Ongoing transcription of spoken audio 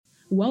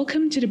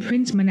Welcome to the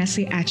Prince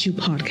Manasseh Achu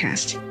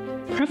podcast.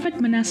 Prophet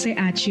Manasseh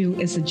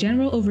Achu is the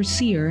General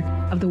Overseer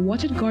of the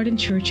Watered Garden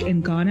Church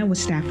in Ghana,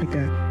 West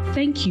Africa.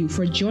 Thank you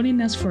for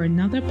joining us for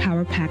another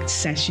power-packed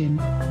session.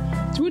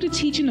 Through the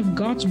teaching of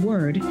God's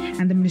Word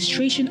and the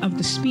ministration of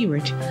the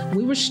Spirit,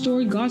 we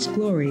restore God's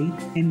glory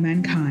in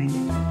mankind.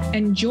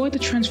 Enjoy the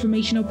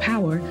transformational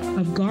power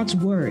of God's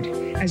Word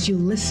as you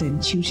listen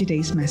to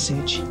today's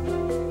message.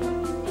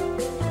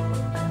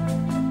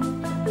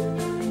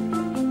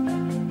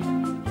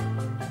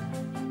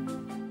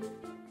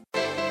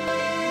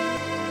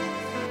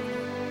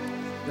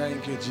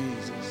 Thank you,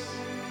 Jesus.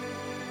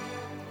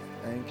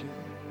 Thank you.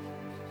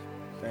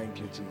 Thank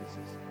you,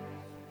 Jesus.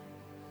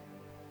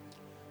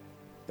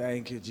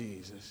 Thank you,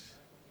 Jesus.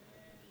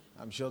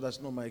 I'm sure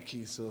that's not my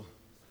key, so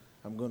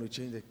I'm going to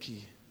change the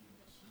key.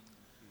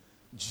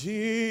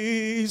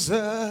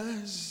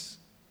 Jesus.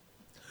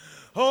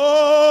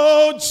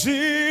 Oh,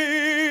 Jesus.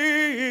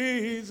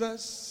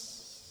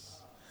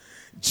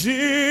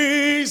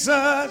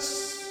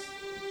 Jesus.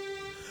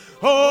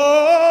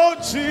 Oh,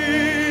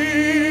 Jesus.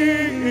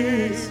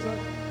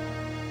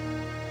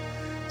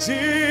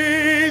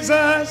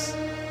 Jesus,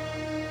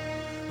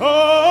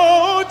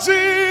 oh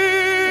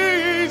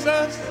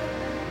Jesus,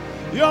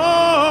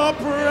 your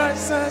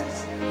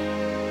presence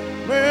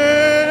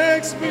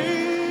makes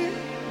me.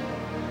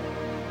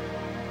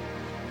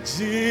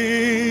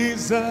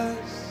 Jesus,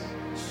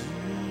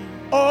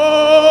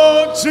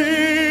 oh Jesus,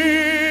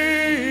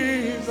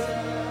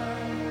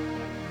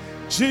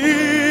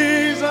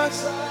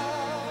 Jesus,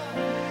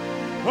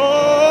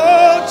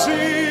 oh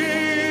Jesus.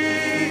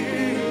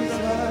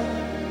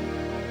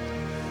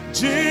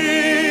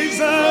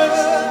 Jesus,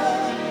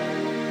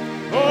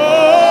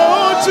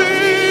 oh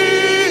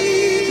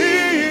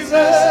Jesus,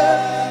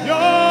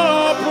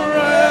 your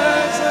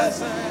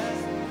presence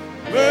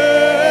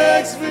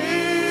makes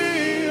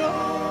me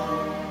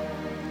whole.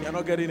 You're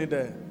not getting it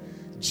there.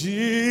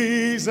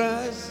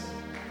 Jesus,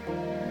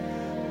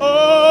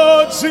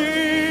 oh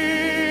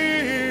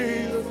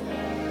Jesus,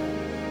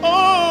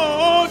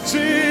 oh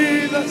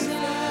Jesus,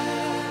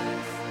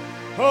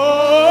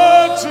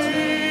 oh Jesus.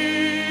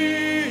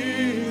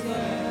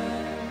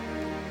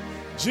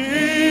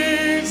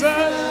 Jesus,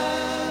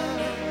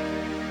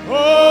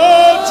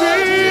 oh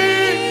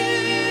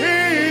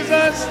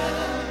Jesus,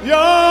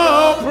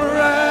 your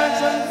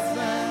presence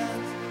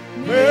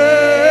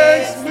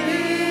makes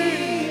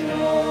me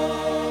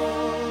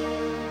whole.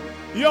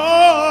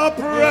 Your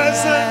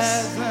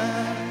presence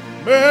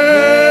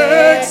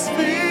makes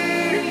me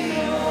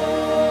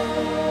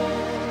whole.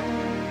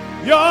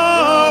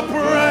 Your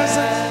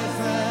presence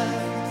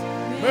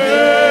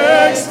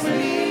makes me.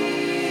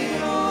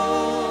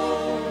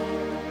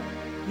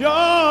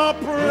 Your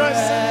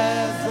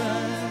presence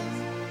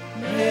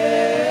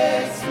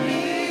makes me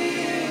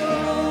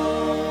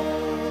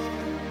whole.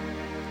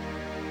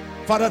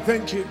 Father,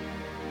 thank you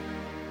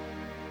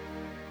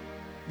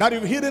that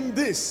you've hidden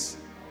this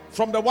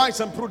from the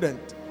wise and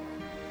prudent.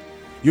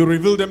 You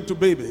reveal them to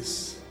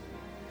babies,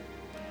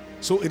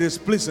 so it is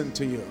pleasing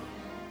to you.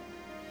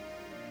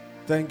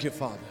 Thank you,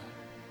 Father.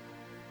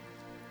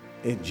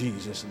 In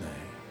Jesus'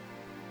 name.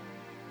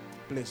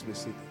 Please be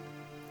seated.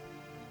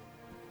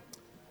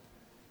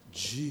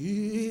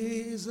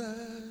 Jesus,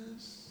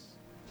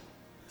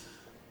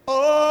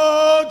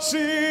 oh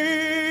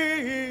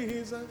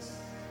Jesus.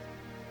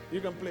 You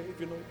can play if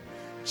you know it.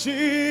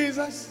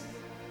 Jesus,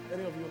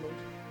 any of you know it?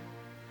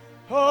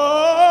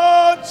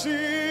 Oh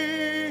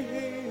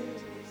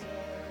Jesus,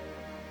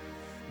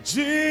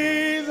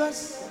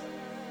 Jesus,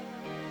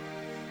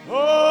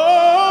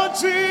 oh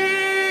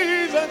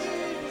Jesus,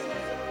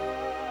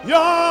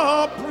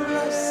 your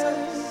presence.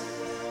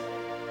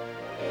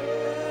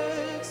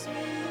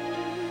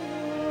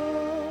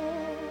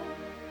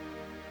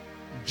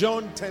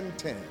 John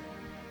 10:10.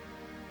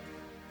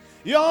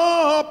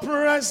 Your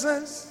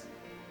presence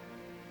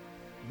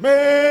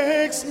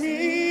makes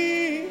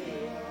me.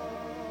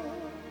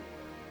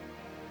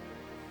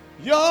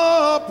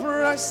 Your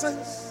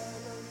presence.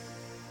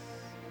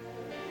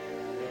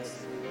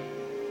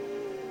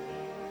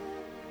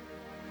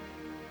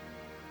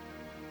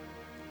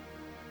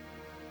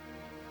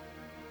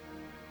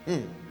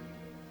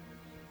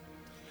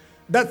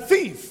 The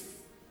thief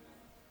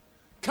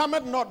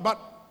cometh not but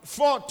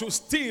for to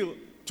steal,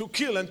 to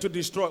kill, and to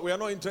destroy. We are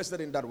not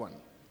interested in that one.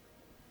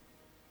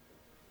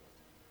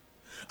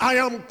 I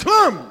am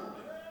come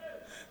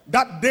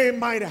that they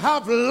might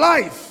have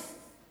life,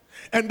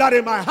 and that they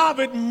might have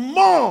it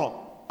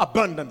more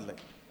abundantly.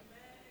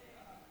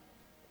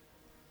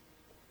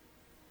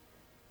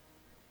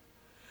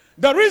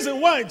 The reason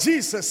why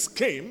Jesus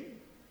came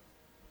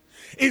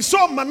is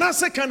so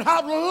Manasseh can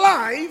have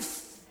life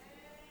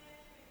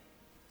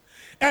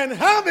and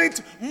have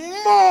it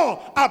more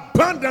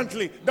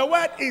abundantly. The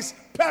word is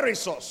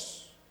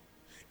perissos.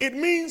 It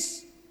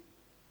means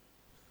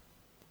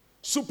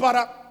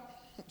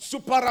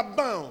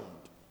superabound.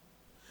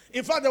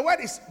 In fact, the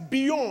word is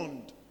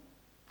beyond.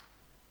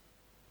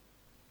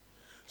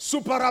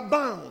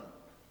 Superabound.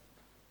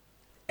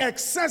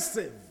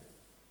 Excessive.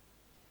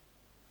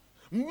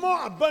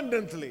 more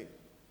abundantly.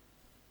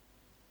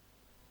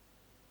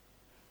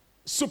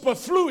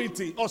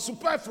 Superfluity or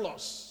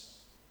superfluous.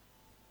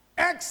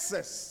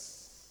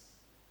 Excess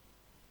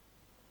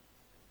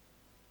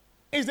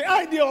is the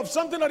idea of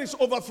something that is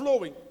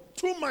overflowing.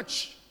 Too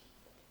much.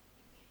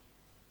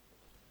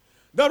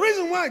 The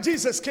reason why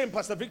Jesus came,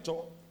 Pastor Victor,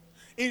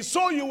 is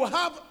so you will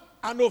have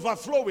an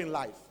overflowing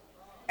life.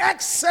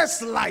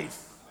 Excess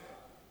life.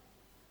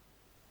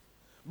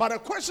 But the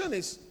question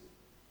is,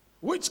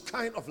 which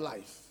kind of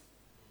life?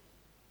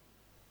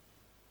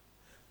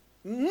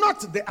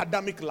 Not the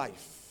Adamic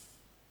life.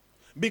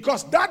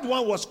 Because that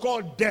one was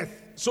called death.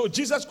 So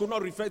Jesus could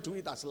not refer to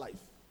it as life.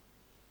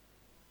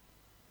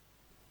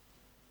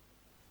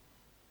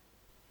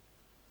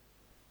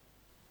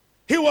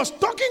 He was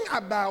talking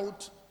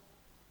about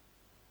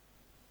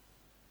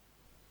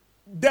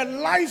the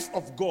life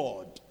of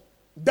God,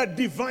 the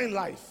divine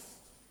life.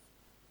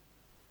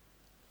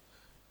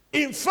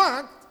 In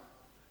fact,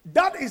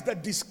 that is the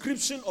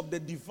description of the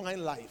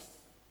divine life.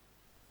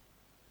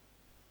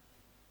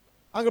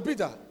 Uncle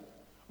Peter,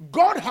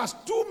 God has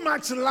too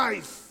much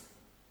life.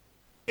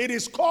 It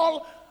is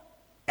called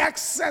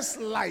excess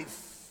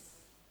life.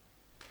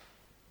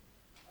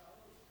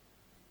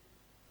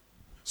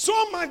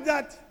 So much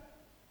that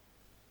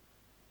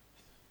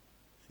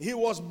he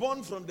was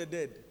born from the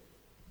dead.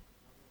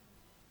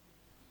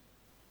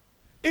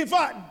 In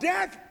fact,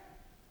 death,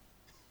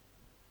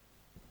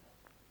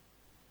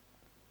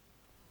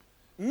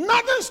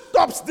 nothing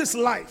stops this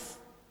life.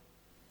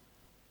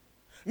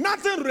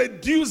 Nothing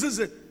reduces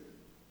it.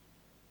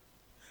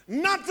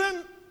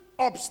 Nothing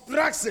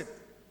obstructs it.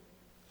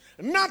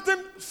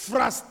 Nothing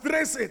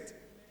frustrates it.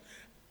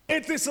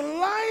 It is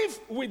life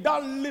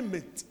without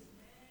limit.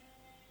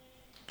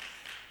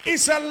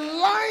 It's a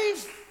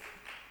life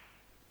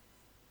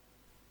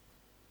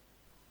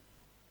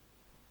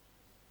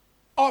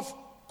of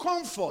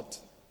comfort,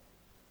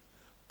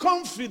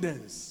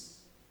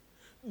 confidence,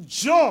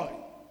 joy,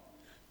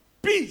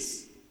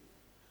 peace.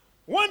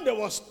 When there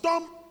was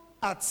storm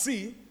at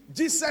sea,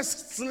 Jesus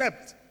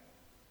slept.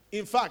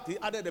 In fact, he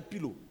added a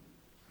pillow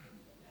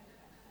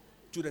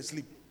to the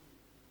sleep.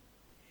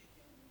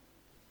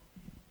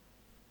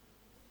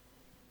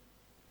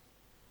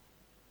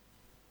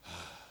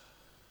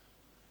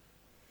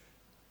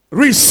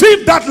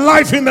 Receive that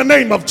life in the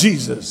name of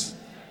Jesus.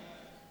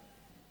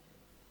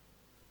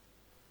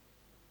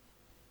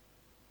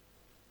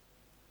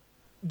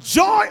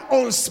 Joy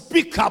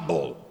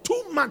unspeakable.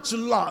 Too much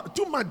love,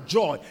 too much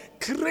joy,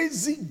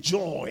 crazy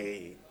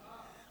joy.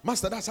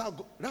 Master, that's how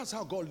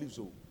God lives.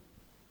 Oh.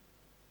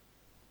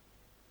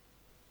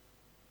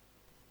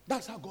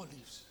 That's how God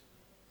lives.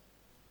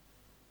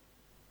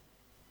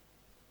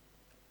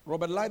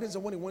 Robert Lighton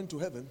said when he went to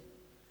heaven,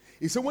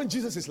 he said when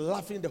Jesus is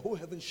laughing, the whole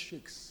heaven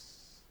shakes.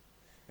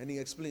 And he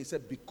explained, he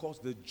said, because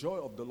the joy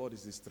of the Lord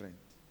is his strength.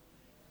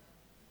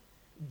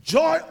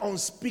 Joy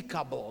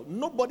unspeakable.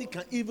 Nobody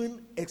can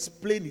even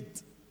explain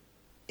it.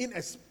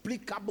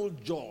 Inexplicable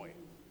joy.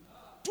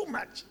 Too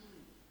much.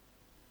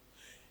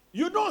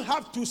 You don't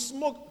have to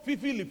smoke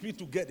pipi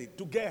to get it,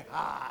 to get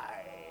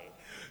high.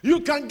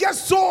 You can get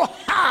so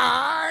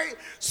high,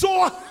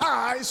 so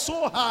high,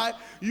 so high,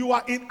 you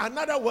are in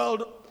another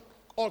world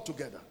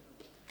altogether.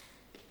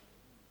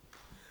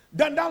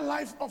 Then that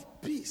life of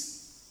peace.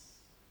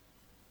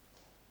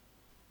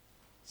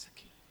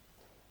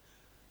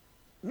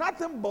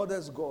 Nothing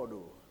bothers God.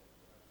 Oh.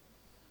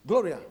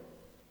 Gloria.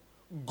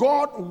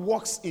 God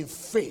walks in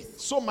faith.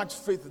 So much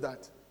faith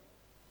that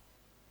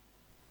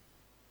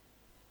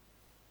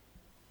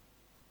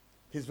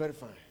he's very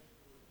fine.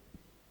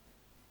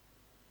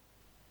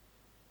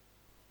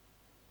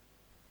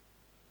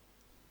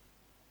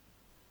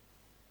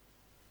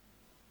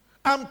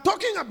 I'm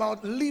talking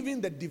about living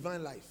the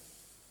divine life.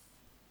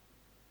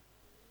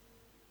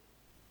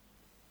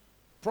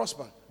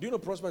 Prosper. Do you know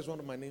Prosper is one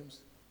of my names?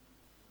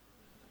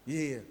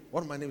 Yeah.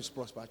 One of my names is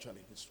Prosper, actually.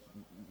 It's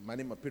my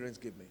name my parents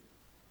gave me.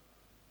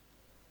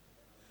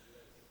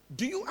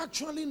 Do you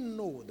actually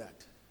know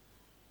that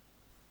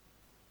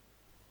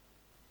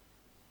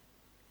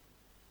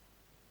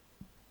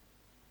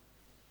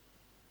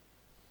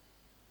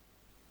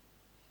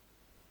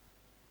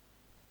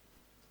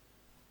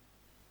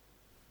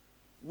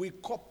we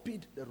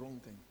copied the wrong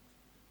thing?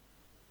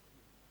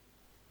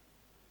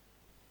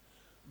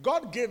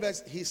 God gave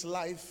us his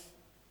life,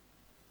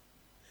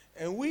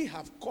 and we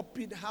have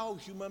copied how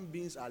human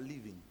beings are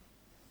living.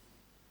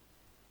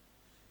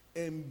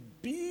 And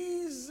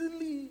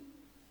busily,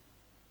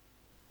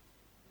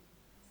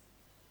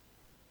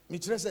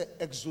 Mitre say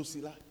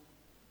exosila.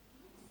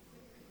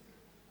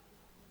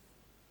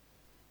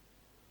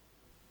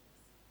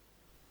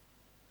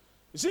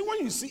 You see,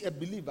 when you see a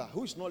believer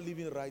who is not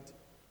living right,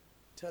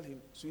 tell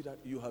him, sweetheart,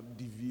 you have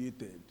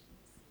deviated.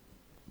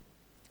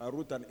 I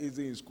wrote an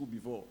essay in school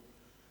before.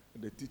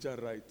 The teacher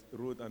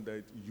wrote under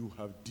it, you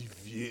have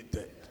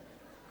deviated.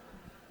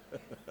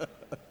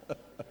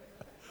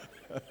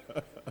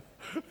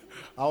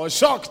 I was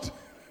shocked.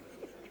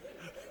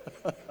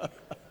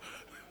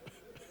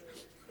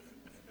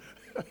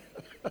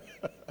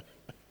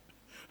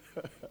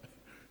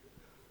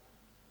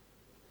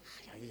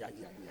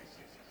 yeah.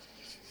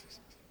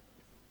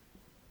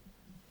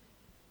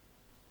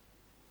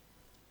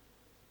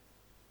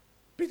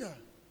 Peter,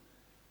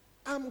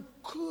 I'm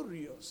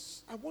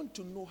curious. I want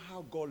to know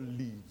how God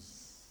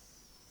lives.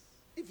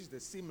 If it's the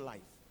same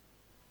life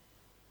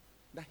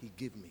that he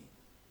gave me,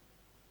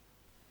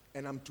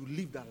 and I'm to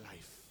live that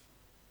life,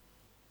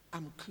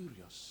 I'm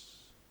curious.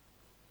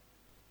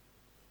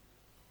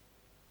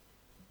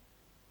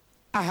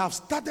 I have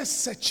started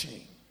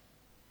searching.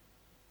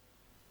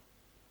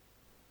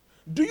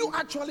 Do you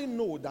actually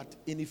know that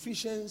in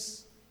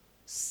Ephesians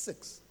 5,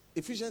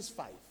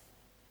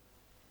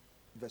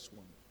 verse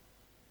 1,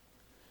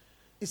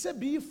 it said,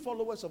 be ye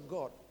followers of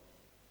God.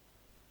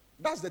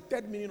 That's the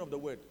third meaning of the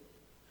word.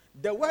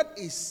 The word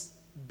is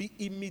be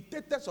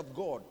imitators of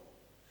God.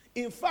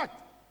 In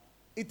fact,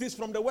 it is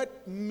from the word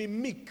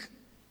mimic.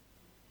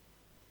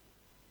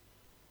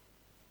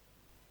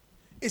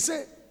 It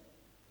said,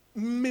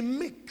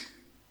 mimic.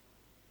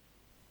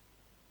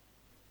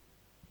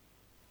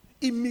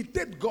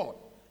 Imitate God.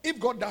 If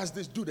God does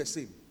this, do the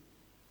same.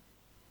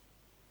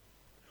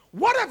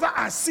 Whatever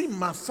I see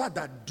my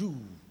father do,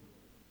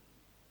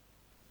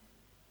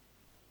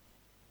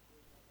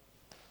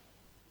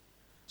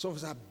 some of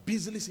us are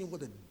busily seeing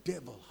what the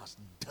devil has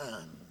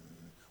done.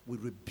 We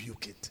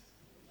rebuke it.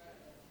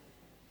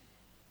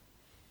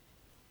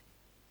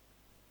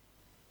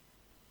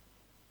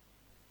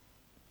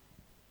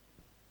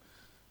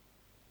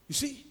 You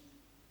see,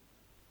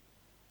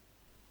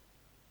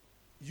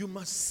 you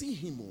must see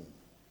him more.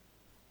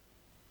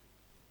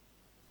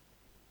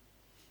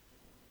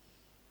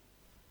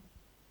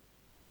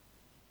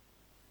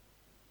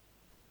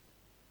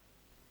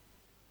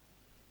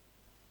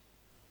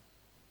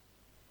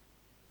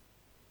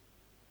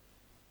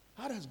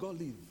 How does God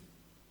live?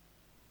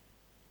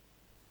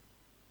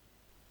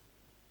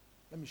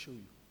 Let me show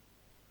you.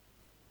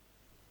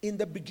 In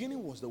the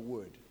beginning was the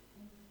Word.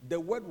 The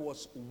Word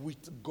was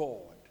with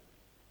God.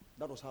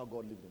 That was how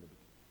God lived in the beginning.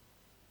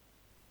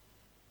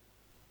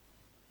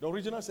 The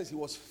original says he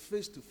was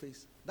face to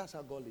face. That's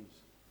how God lives.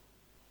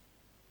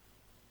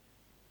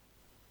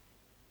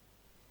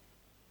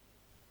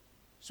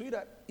 So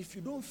that if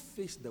you don't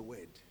face the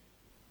Word,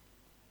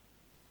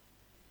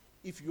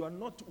 if you are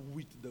not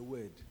with the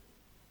Word,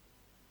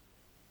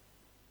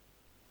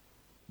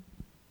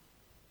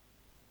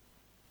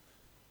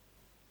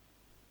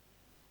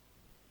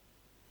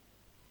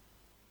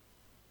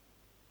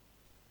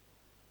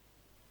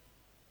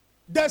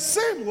 the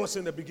same was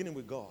in the beginning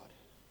with God.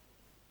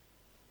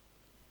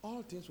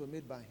 All things were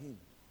made by him.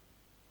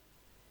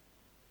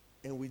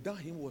 And without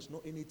him was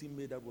not anything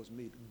made that was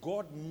made.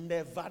 God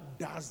never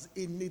does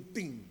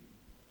anything.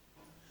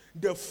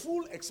 The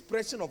full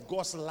expression of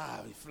God's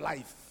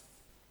life.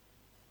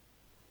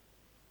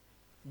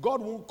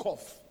 God won't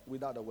cough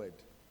without a word.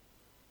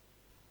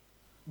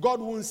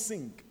 God won't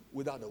sing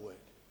without a word.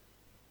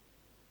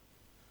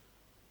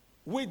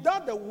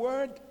 Without the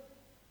word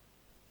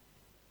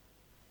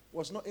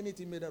was not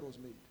anything made that was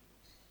made.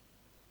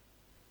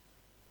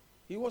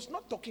 He was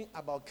not talking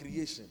about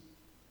creation.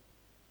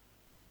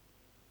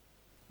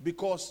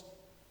 Because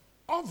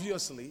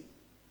obviously,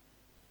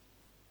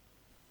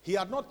 he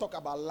had not talked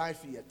about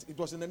life yet. It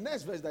was in the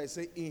next verse that he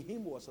said, in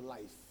him was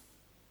life.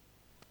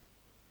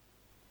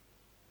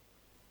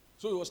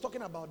 So he was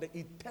talking about the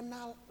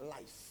eternal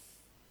life.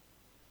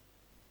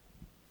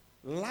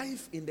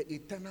 Life in the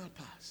eternal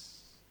past.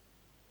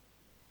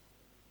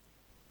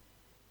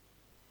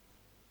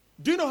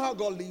 Do you know how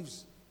God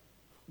lives?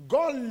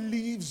 God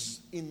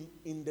lives in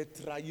the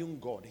triune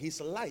God.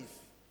 His life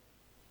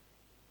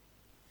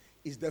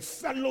is the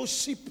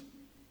fellowship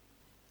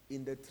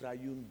in the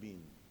triune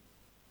being.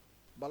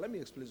 But let me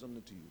explain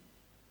something to you.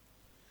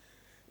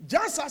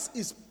 Just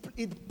as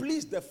it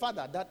pleased the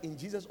Father that in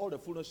Jesus all the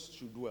fullness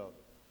should dwell,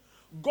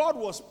 God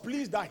was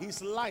pleased that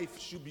his life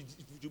should be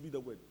the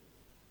Word.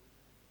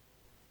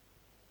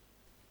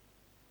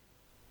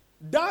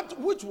 That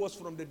which was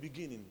from the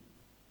beginning,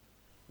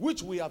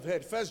 which we have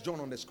heard, 1 John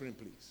on the screen,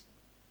 please.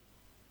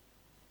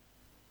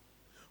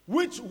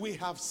 Which we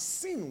have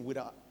seen with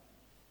our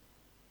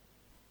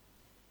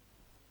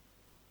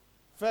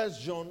 1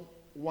 John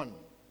 1.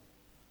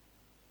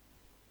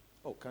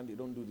 Oh, Candy,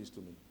 don't do this to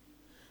me.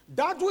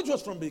 That which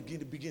was from the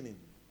beginning,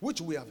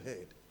 which we have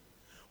heard,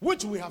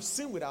 which we have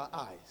seen with our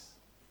eyes,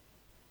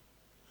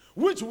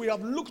 which we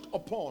have looked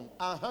upon,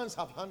 our hands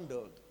have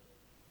handled,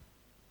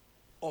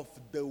 of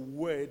the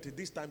Word.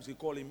 These times we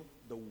call him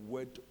the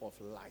Word of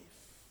life.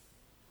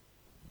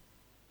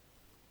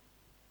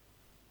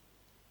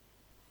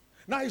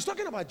 Now he's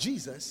talking about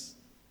Jesus,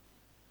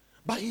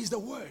 but he's the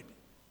Word.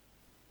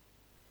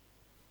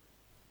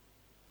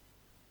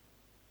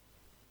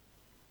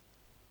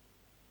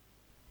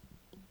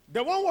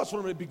 The one was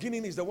from the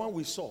beginning is the one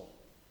we saw.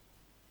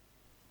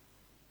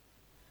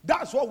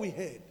 That's what we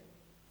heard.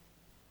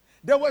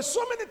 There were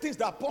so many things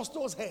the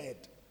apostles heard,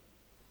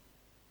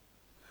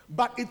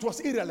 but it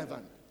was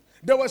irrelevant.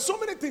 There were so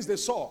many things they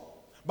saw,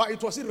 but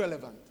it was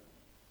irrelevant.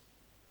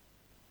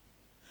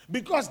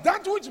 Because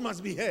that which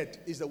must be heard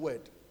is the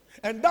Word.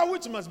 And that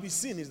which must be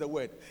seen is the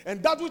word.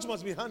 And that which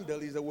must be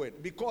handled is the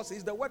word. Because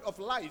he's the word of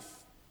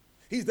life.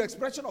 He's the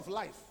expression of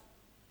life.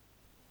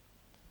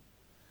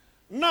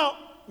 Now,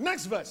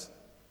 next verse.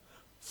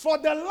 For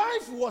the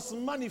life was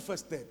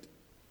manifested.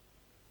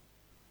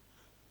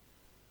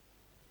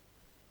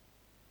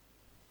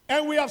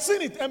 And we have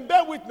seen it and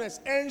bear witness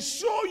and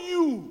show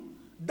you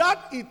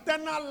that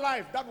eternal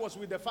life that was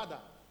with the Father.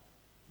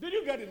 Did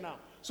you get it now?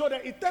 So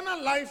the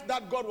eternal life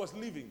that God was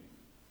living,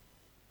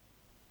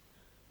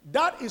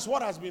 that is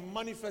what has been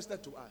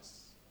manifested to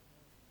us.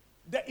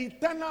 The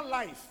eternal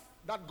life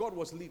that God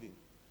was living,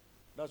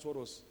 that's what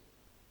was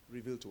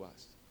revealed to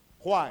us.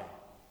 Why?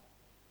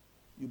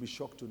 You'll be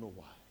shocked to know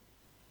why.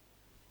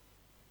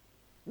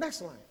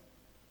 Next line.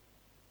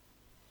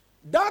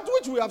 That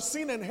which we have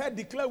seen and heard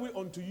declare we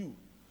unto you,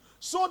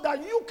 so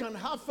that you can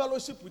have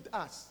fellowship with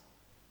us.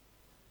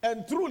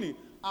 And truly,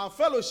 our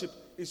fellowship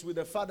is with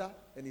the Father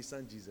and his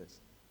Son Jesus.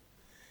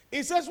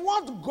 It says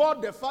what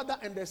God the Father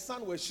and the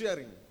Son were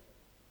sharing.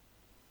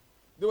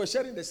 They were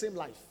sharing the same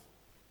life.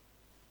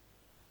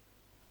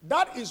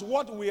 That is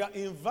what we are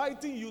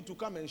inviting you to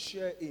come and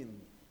share in.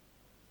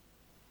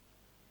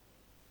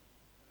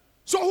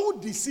 So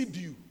who deceived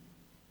you?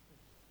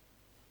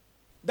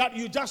 That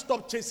you just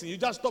stop chasing, you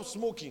just stop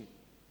smoking,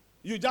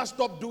 you just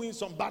stop doing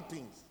some bad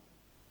things.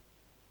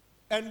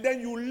 And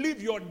then you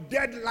live your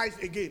dead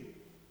life again.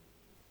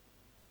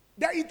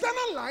 The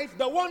eternal life,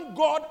 the one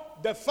God,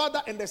 the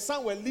Father, and the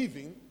Son were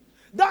living,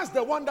 that's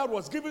the one that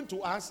was given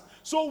to us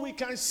so we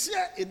can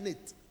share in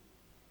it.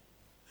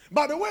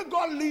 But the way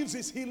God lives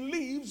is he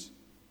lives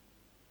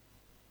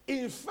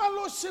in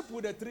fellowship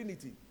with the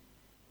Trinity,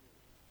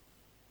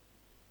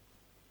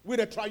 with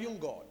the triune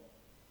God.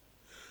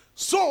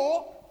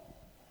 So,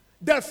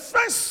 the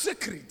first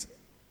secret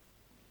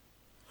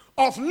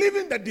of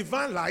living the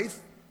divine life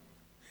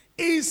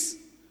is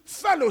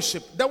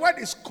fellowship. The word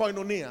is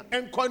koinonia.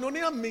 And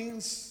koinonia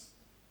means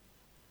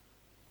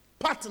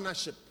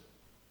partnership.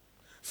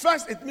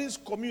 First, it means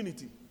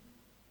community.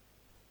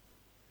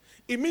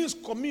 It means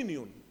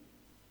communion.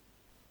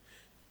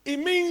 It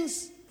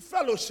means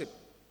fellowship.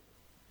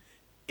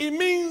 It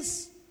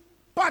means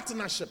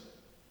partnership.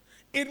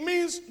 It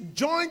means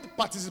joint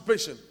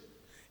participation.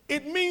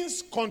 It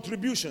means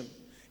contribution.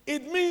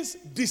 It means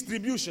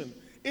distribution.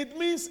 It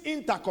means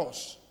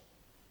intercourse.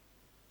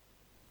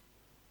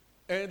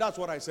 And that's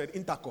what I said,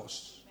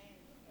 intercourse.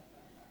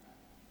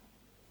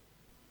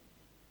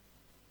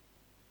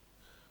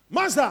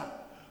 Master,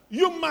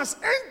 you must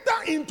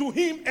enter into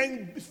him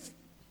and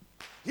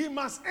he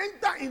must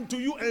enter into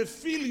you and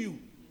fill you.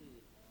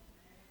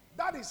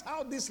 That is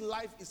how this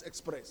life is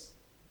expressed.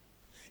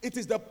 It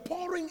is the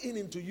pouring in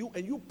into you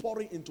and you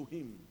pouring into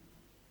him.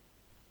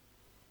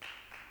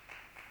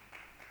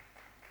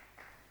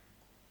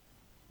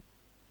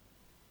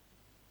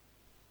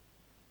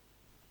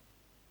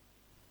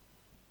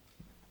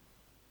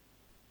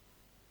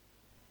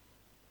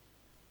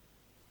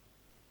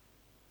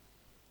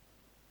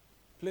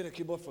 Play the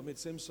keyboard for me,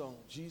 same song.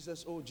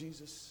 Jesus, oh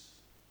Jesus.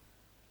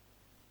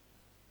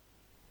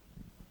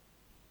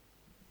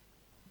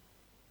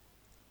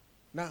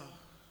 Now,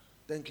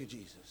 thank you,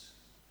 Jesus.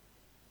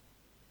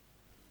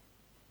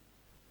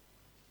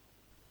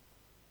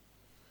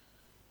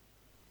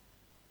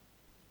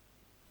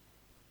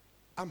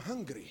 I'm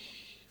hungry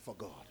for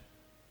God.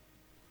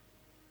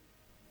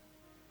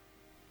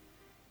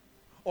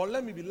 Or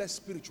let me be less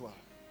spiritual.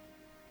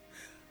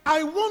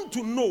 I want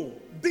to know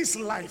this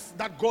life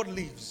that God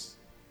lives.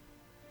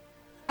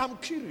 I'm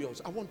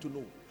curious. I want to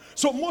know.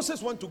 So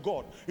Moses went to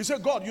God. He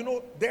said, God, you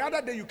know, the other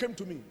day you came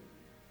to me.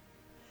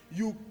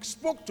 You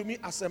spoke to me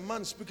as a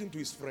man speaking to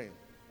his friend.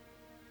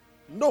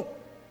 No.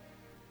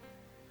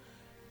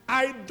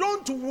 I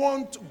don't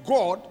want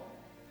God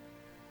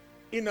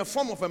in the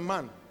form of a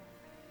man.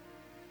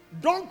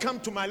 Don't come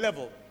to my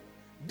level.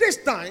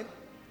 This time,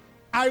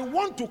 I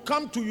want to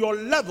come to your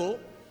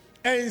level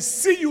and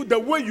see you the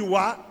way you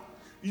are,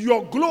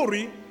 your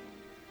glory,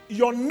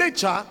 your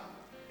nature,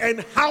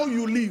 and how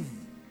you live.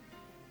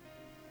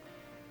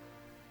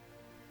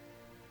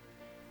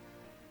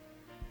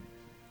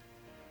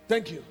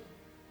 Thank you.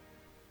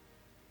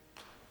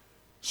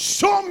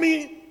 Show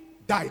me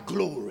thy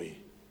glory.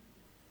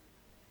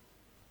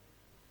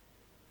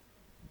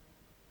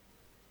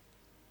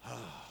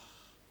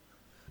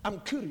 I'm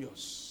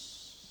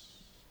curious.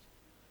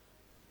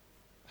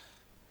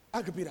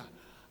 Agapita,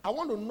 I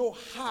want to know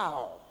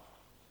how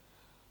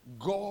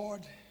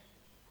God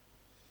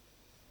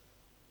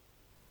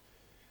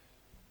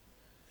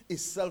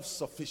is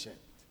self-sufficient.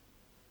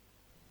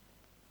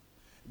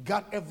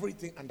 Got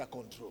everything under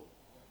control.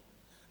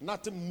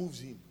 Nothing moves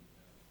him.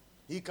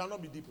 He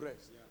cannot be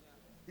depressed.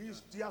 Yeah.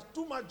 He has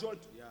too much joy.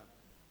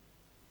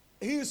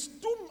 He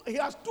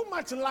has too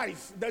much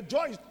life. The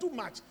joy is too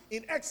much,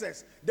 in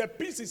excess. The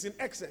peace is in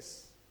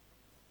excess.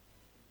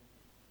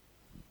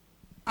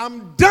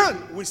 I'm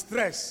done with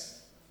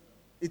stress.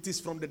 It is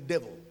from the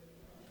devil.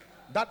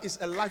 That is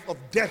a life of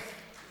death.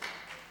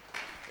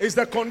 It's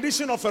the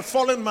condition of a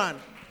fallen man.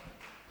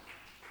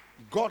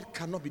 God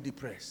cannot be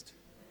depressed.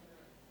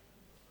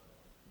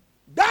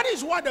 That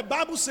is why the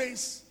Bible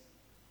says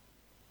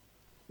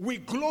we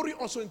glory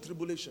also in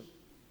tribulation.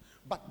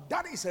 But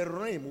that is a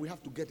realm we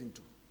have to get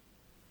into.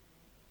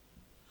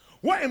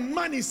 Where a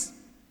man's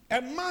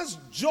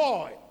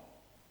joy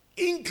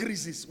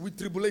increases with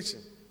tribulation.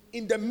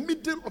 In the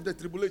middle of the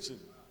tribulation,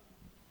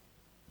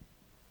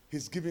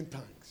 he's giving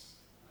thanks.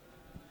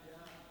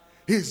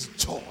 He's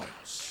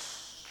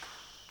joyous.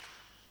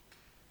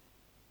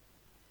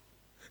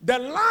 The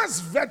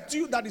last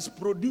virtue that is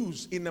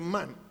produced in a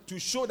man to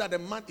show that a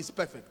man is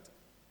perfect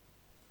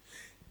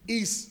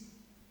is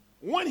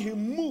when he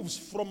moves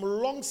from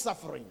long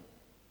suffering,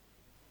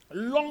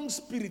 long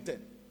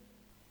spirited,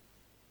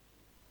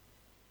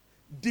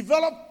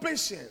 develop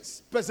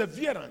patience,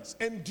 perseverance,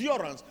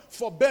 endurance,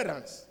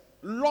 forbearance,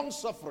 long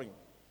suffering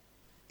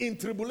in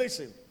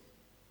tribulation,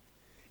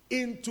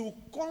 into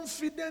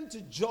confident,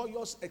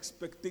 joyous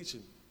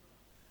expectation.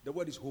 The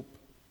word is hope.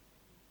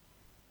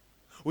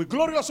 We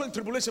glory also in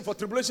tribulation, for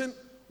tribulation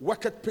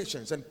worketh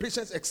patience, and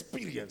patience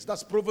experience.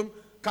 That's proven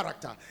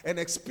character, and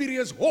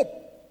experience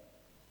hope.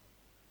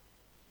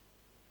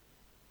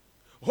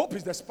 Hope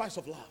is the spice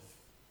of love.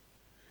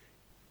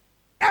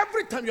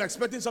 Every time you're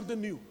expecting something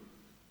new,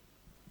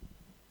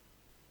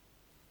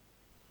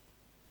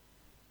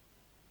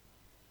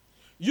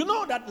 you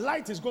know that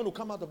light is going to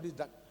come out of this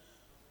dark.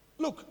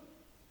 Look,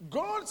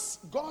 God's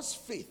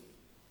faith.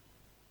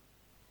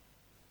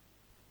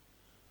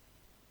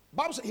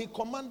 Bible says he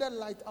commanded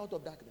light out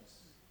of darkness.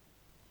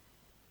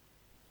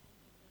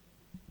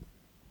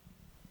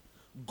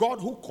 God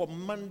who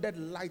commanded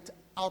light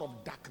out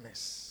of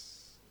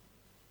darkness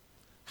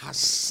has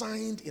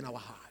signed in our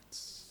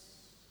hearts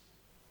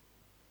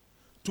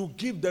to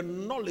give the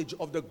knowledge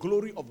of the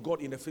glory of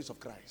God in the face of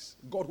Christ.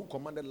 God who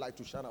commanded light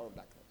to shine out of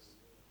darkness.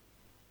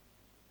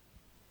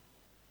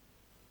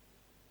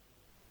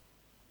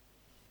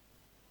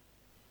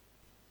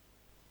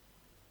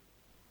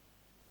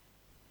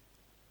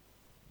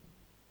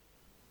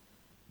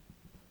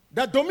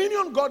 The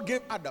dominion God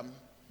gave Adam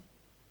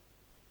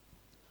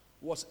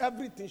was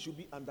everything should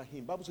be under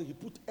him. Bible says he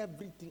put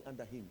everything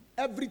under him.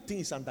 Everything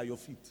is under your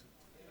feet.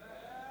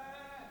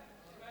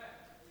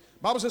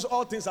 Bible says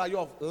all things are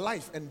yours,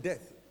 life and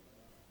death.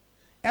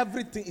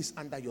 Everything is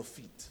under your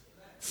feet.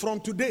 From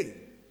today,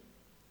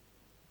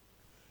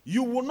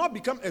 you will not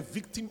become a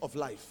victim of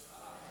life.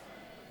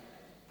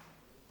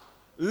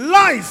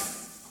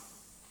 Life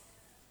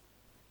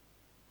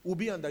will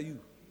be under you.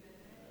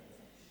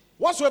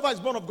 Whatsoever is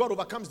born of God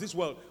overcomes this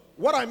world.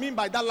 What I mean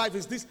by that life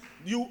is this: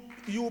 you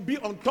will be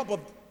on top of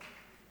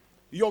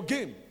your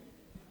game.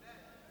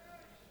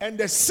 And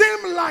the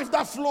same life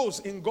that flows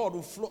in God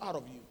will flow out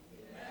of you.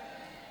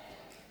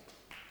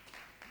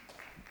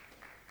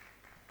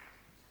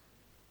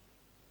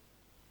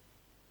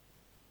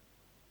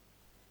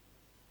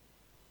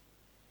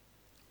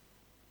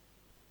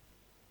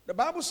 The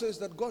Bible says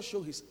that God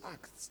showed his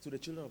acts to the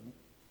children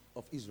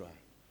of Israel,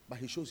 but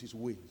he shows his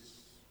ways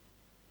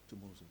to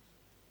Moses.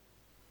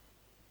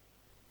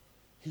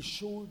 He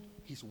showed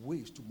his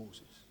ways to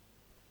Moses.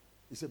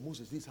 He said,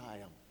 Moses, this is how I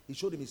am. He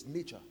showed him his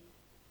nature,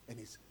 and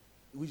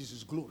which is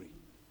his glory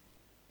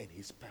and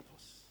his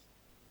purpose.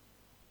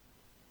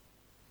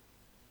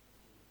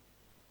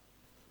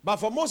 But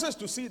for Moses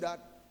to see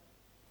that,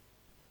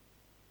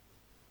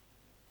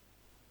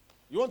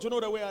 you want to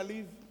know the way I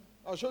live?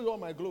 I'll show you all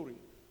my glory.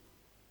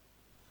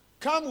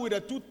 Come with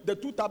the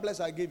two tablets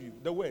I gave you,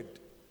 the word.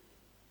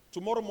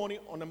 Tomorrow morning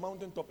on the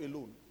mountaintop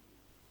alone.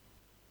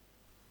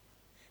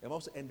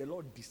 And the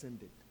Lord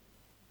descended.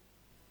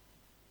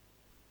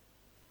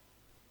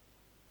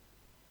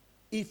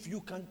 If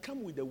you can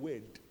come with the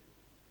word,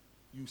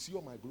 you see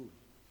all my glory.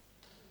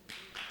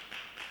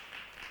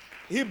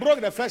 He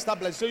broke the first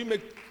tablet, so you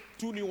make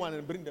 2 new ones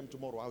and bring them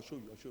tomorrow. I'll show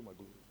you my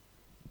glory.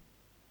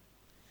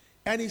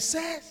 And he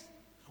says,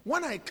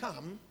 when I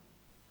come,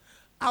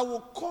 I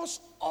will cause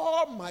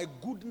all my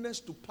goodness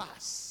to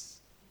pass.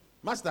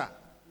 Master,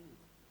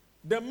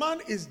 the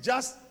man is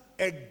just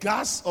a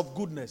gas of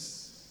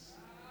goodness.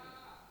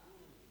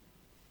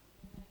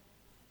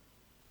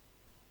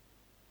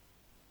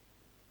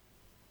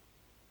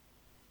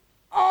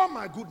 All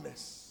my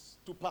goodness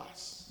to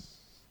pass.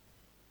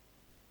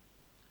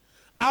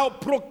 I'll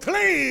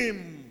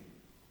proclaim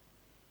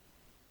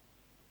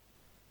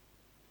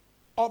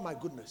all my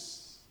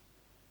goodness.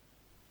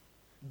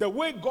 The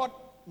way God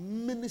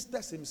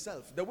ministers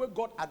himself, the way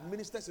God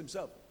administers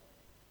himself,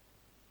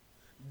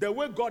 the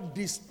way God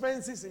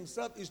dispenses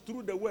himself is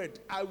through the word.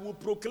 I will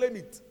proclaim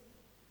it.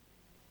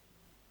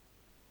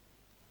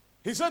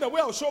 He said the way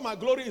I'll show my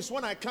glory is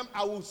when I come,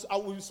 I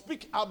will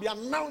speak, I'll be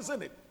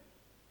announcing it.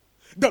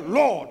 The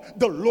Lord,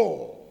 the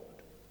Lord.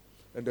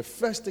 And the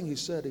first thing he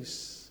said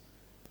is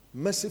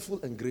merciful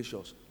and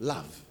gracious,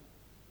 love.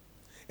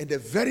 And the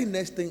very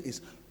next thing is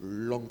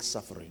long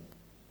suffering.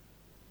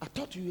 I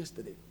taught you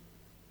yesterday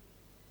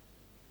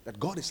that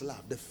God is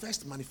love. The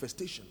first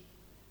manifestation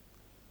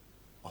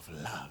of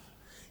love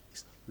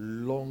is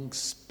long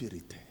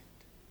spirited.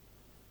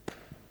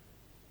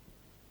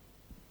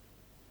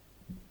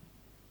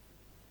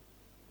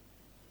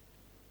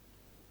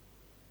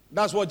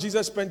 That's what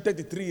Jesus spent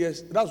 33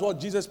 years. That's what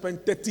Jesus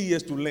spent 30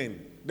 years to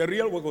learn. The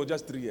real work was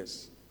just 3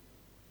 years.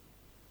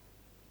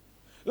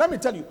 Let me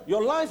tell you,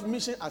 your life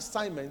mission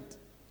assignment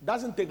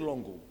doesn't take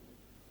long.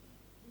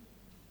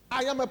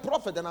 I am a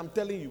prophet and I'm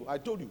telling you, I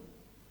told you.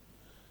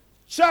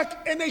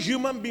 Check any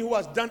human being who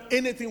has done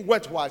anything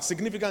worthwhile,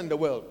 significant in the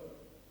world.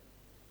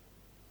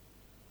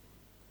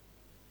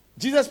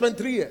 Jesus spent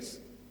 3 years.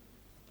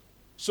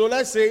 So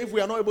let's say if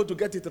we are not able to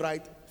get it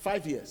right,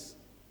 5 years,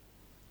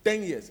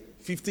 10 years,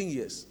 15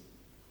 years,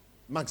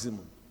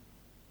 maximum.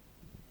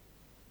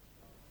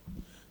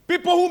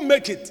 People who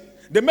make it,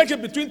 they make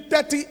it between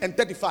 30 and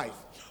 35,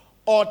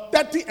 or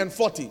 30 and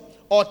 40,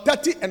 or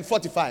 30 and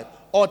 45,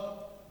 or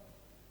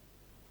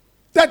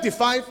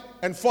 35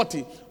 and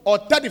 40, or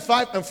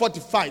 35 and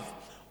 45,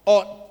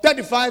 or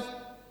 35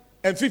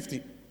 and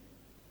 50,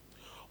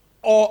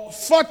 or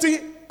 40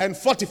 and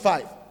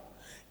 45.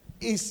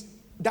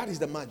 That is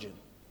the margin.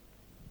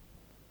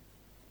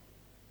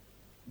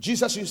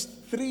 Jesus used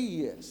 3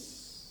 years.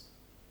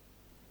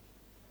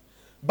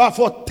 But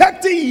for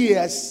 30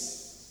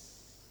 years,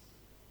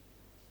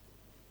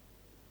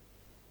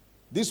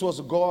 this was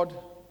God.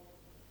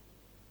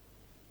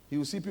 He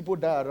will see people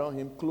die around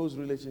him, close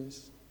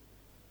relations.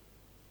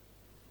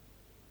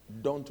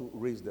 Don't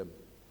raise them.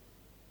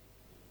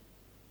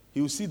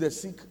 He will see the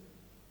sick,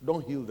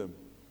 don't heal them.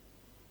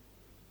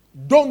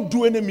 Don't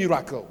do any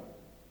miracle.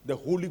 The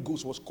Holy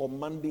Ghost was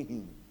commanding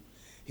him.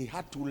 He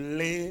had to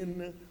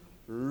learn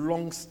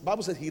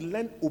Bible says he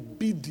learned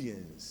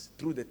obedience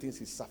through the things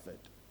he suffered.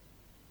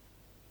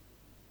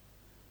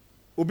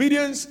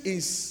 Obedience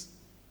is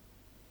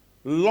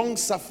long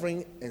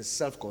suffering and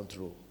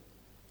self-control.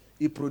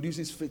 It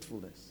produces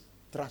faithfulness,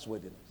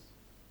 trustworthiness.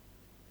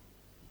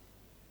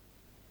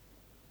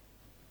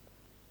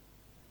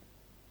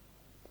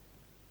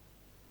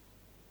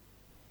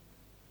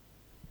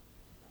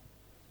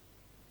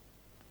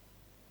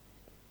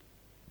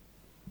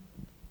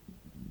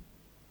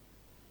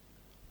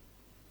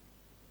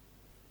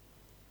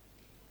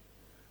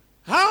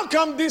 How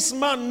come this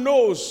man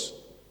knows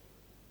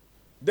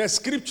the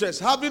scriptures,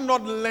 having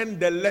not learned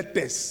the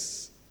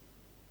letters?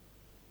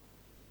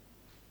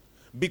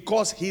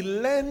 Because he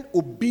learned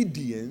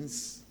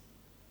obedience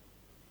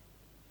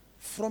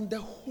from the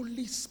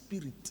Holy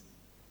Spirit.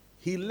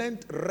 He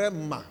learned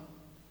Rhema,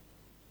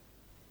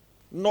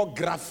 not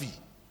graphy.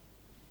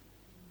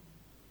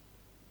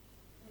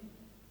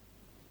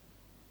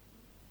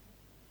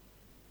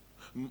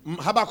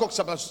 Habakkuk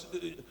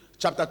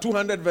chapter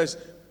 200 verse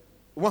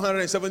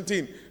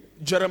 117.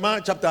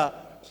 Jeremiah chapter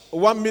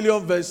 1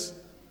 million verse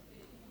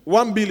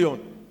 1 billion.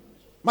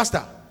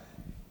 Master,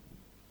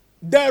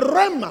 the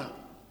Rhema,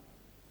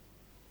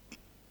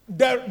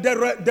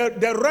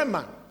 the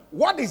Rhema,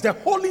 what is the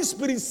Holy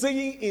Spirit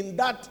saying in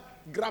that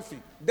graphic?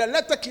 The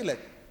letter killer,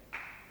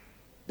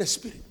 the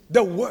Spirit,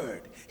 the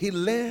Word. He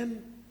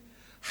learned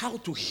how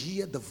to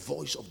hear the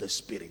voice of the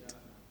Spirit.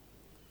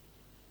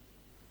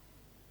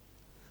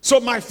 So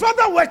my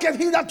father worketh,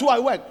 hitherto I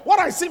work. What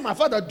I see my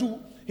father do,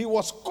 he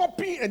was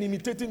copying and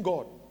imitating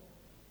God.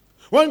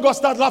 When God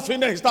starts laughing,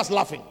 then he starts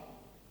laughing.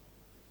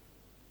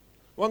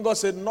 When God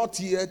said, not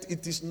yet,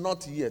 it is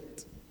not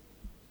yet.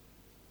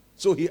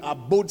 So he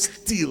abode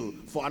still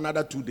for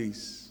another 2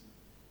 days.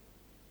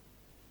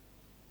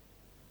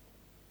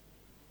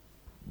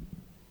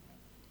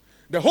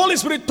 The Holy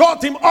Spirit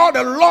taught him all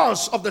the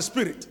laws of the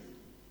Spirit.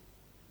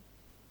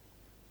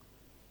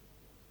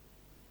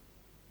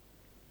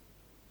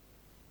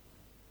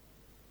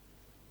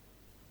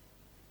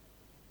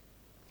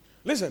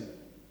 Listen,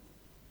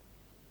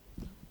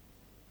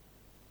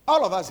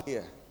 all of us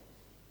here,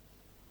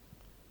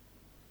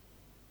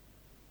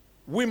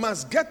 we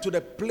must get to the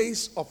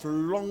place of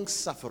long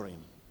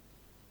suffering.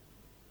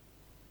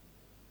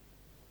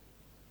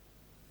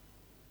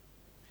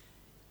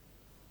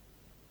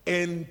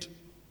 And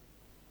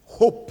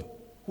hope,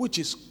 which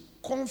is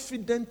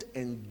confident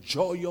and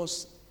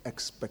joyous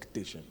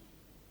expectation.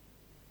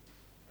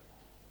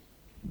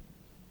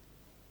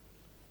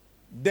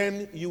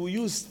 Then you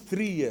use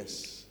 3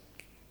 years.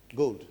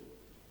 Gold.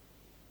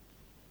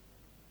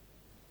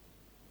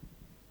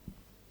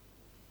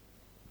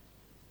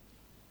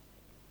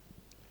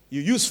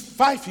 You use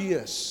 5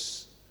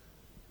 years.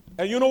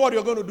 And you know what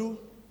you're going to do?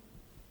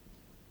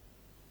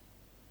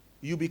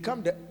 You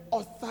become the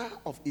author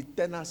of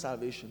eternal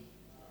salvation.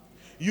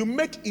 You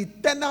make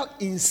eternal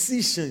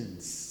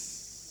incisions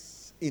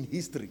in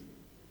history.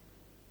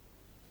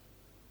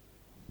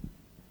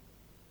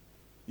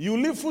 You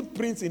leave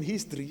footprints in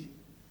history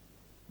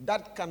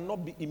that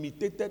cannot be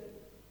imitated,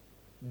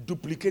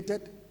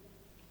 duplicated.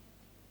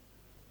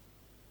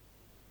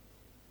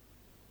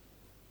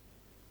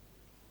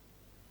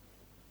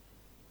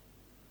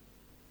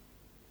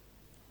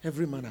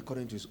 Every man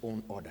according to his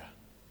own order.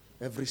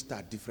 Every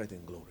star different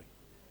in glory.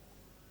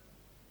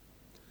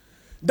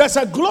 There's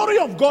a glory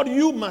of God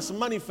you must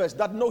manifest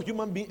that no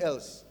human being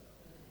else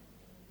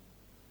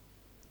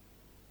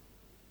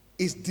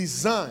is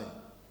designed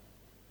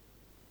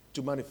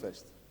to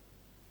manifest.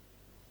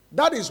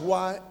 That is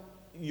why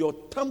your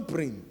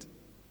thumbprint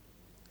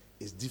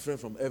is different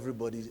from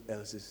everybody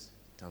else's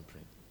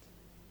thumbprint.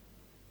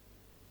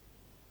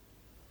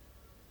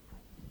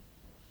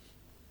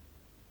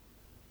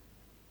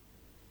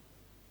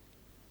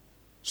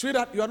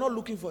 Sweetheart, you are not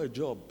looking for a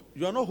job.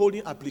 You are not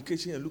holding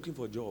application and looking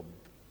for a job.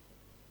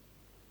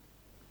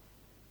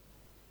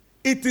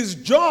 It is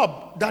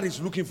job that is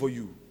looking for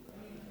you.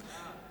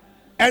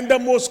 And the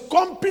most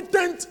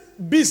competent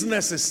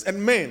businesses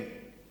and men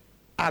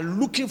are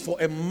looking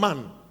for a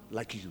man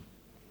like you.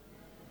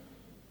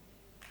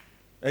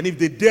 And if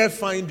they dare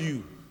find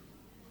you,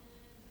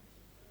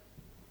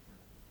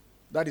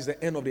 that is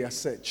the end of their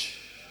search.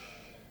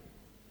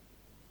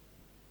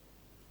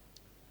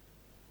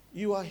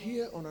 You are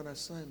here on an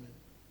assignment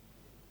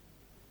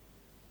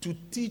to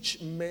teach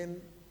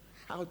men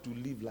how to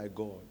live like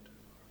God,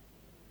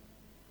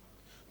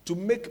 to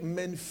make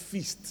men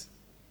feast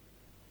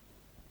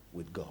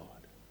with God.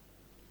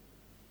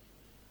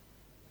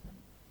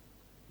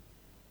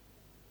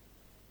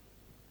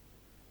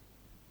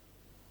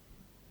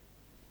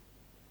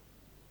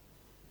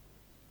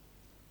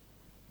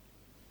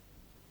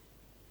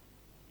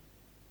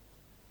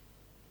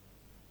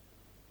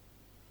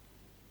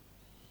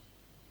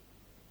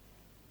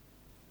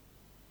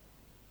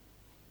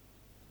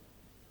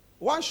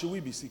 Why should we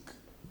be sick?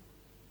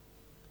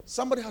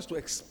 Somebody has to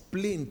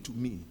explain to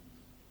me.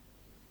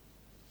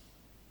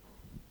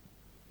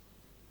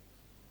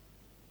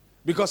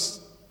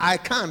 Because I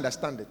can't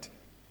understand it.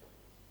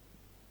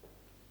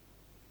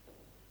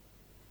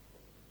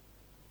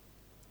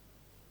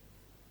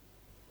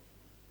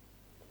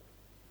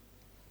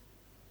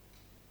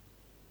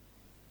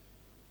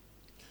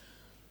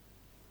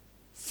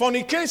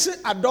 Fornication,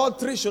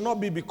 adultery should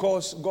not be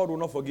because God will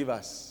not forgive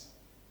us.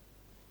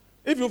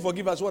 If you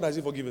forgive us, what has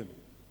He forgiven?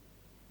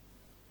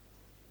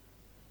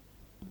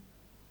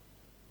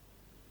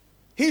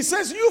 He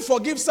says you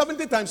forgive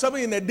 70 times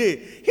 7 in a day.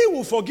 He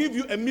will forgive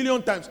you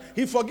 1,000,000 times.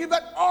 He forgiven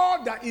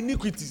all the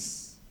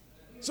iniquities.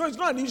 So it's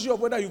not an issue of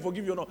whether you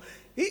forgive you or not.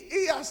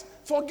 He has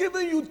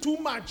forgiven you too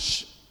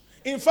much.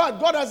 In fact,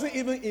 God doesn't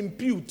even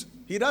impute.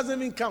 He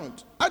doesn't even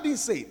count. I didn't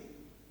say it.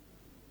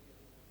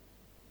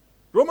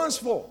 Romans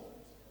 4.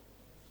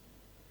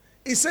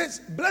 It says,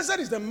 blessed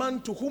is the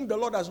man to whom the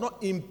Lord does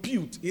not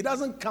impute. He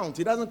doesn't count.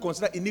 He doesn't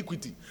consider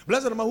iniquity.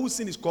 Blessed is the man whose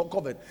sin is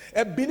covered.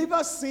 A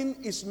believer's sin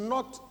is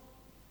not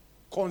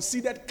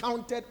considered,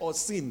 counted, or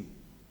sin.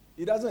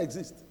 It doesn't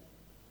exist.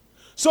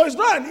 So it's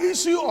not an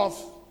issue of,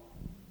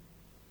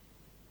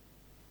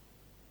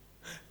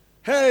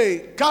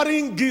 hey,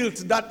 carrying guilt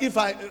that if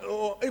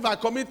I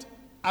commit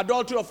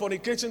adultery or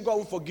fornication, God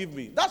will forgive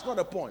me. That's not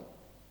the point.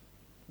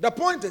 The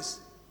point is,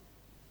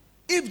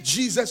 if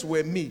Jesus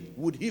were me,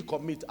 would he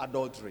commit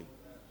adultery?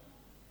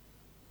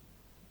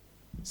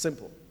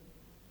 Simple.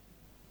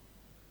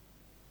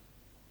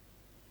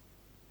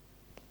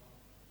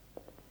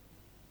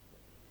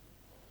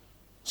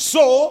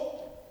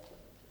 So,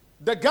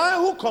 the guy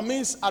who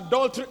commits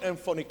adultery and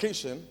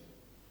fornication,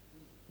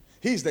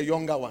 he's the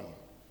younger one.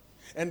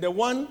 And the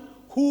one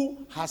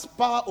who has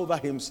power over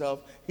himself,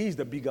 he's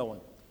the bigger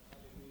one.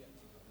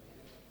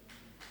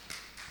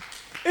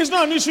 It's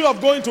not an issue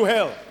of going to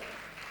hell.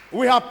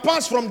 We have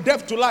passed from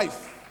death to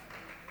life.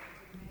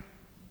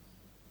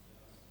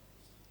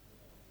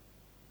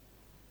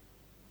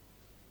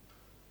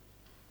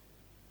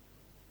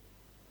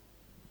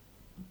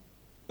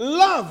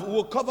 Love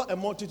will cover a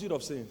multitude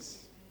of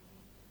sins.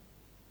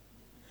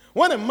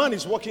 When a man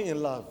is walking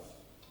in love,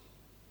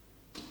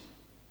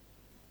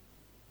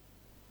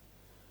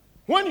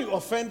 when you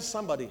offend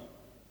somebody,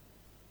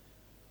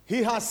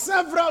 he has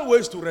several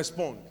ways to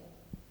respond.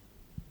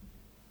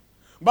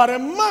 But a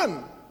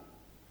man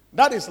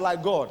that is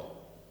like God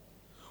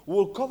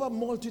will cover a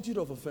multitude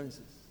of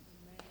offenses.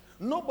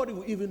 Nobody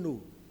will even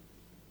know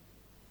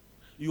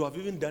you have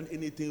even done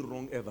anything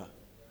wrong ever.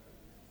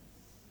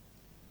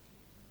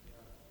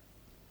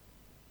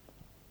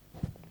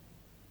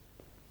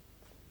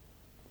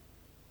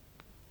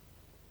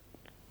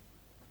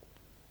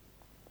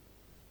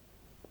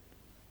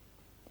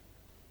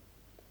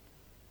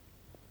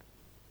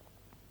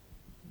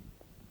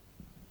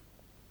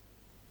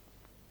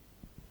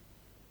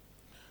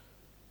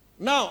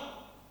 Now,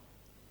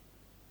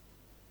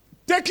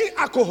 taking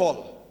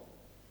alcohol,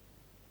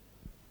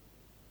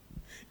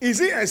 is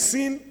it a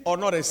sin or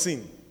not a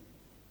sin?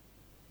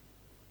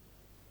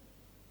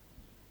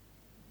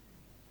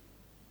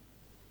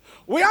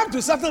 We have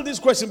to settle this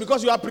question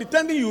because you are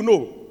pretending you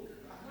know.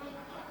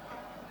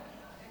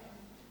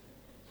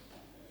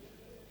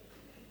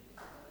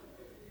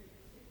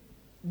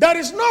 There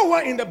is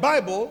nowhere in the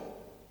Bible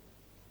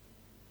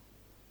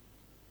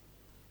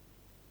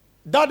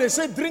that they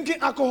say drinking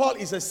alcohol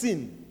is a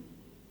sin.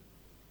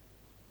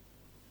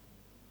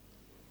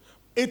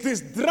 It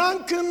is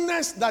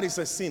drunkenness that is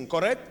a sin,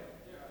 correct?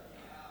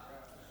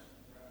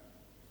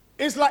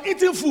 It's like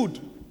eating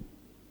food.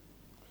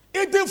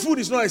 Eating food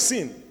is not a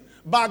sin.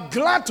 But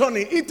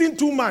gluttony, eating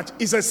too much,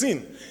 is a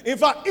sin. In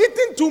fact,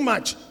 eating too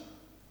much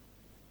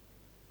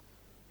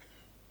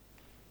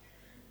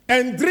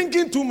and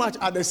drinking too much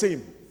are the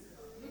same.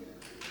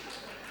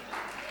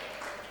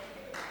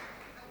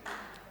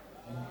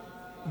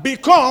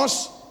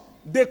 Because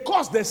they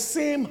cause the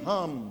same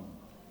harm.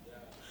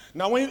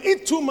 Now, when you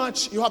eat too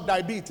much, you have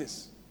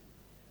diabetes.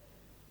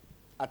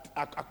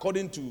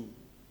 According to...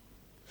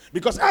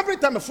 Because every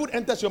time a food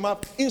enters your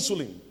mouth,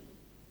 insulin.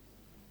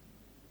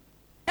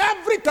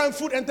 Every time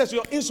food enters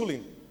your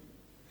insulin.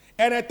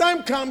 And a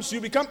time comes, you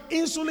become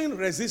insulin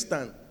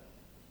resistant.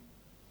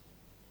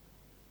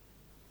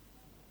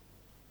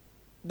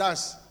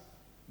 That's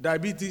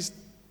diabetes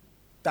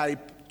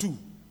type 2.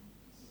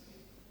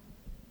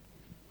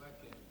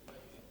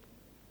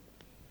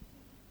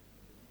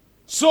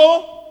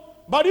 So,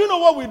 but you know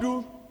what we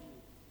do?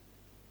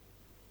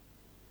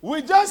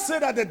 We just say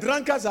that the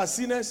drunkards are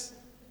sinners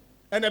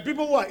and the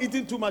people who are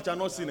eating too much are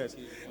not sinners.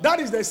 That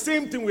is the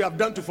same thing we have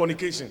done to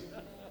fornication.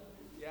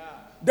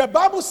 The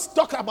Bible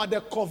talks about the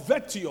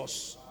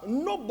covetous.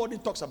 Nobody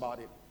talks about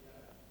it.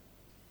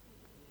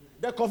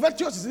 The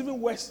covetous is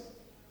even worse.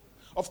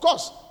 Of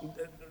course,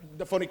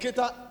 the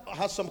fornicator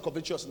has some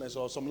covetousness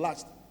or some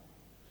lust,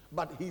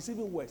 but he's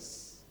even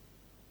worse.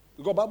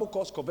 Because the Bible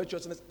calls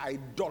covetousness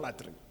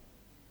idolatry.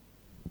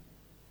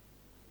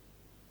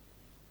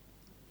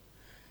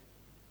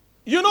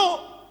 You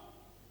know,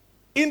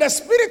 in the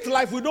spirit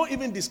life, we don't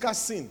even discuss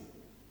sin.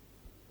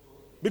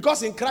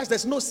 Because in Christ,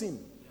 there's no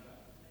sin.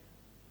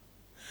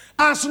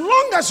 As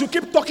long as you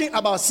keep talking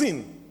about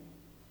sin,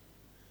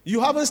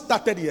 you haven't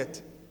started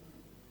yet.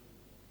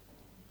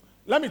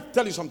 Let me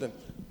tell you something.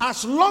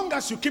 As long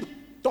as you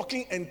keep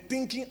talking and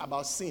thinking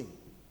about sin,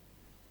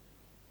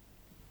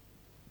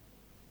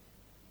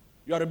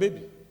 you are a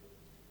baby.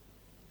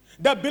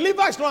 The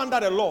believer is not under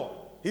the law,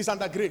 he's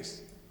under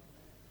grace.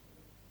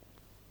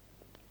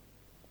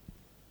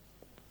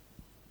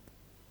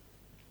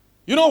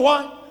 You know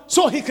why?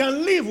 So he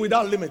can live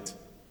without limit.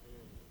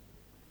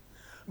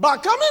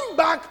 But coming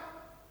back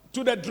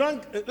to the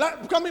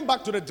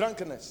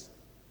drunkenness.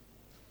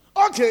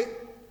 Okay.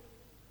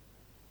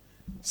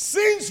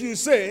 Since you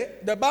say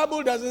the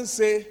Bible doesn't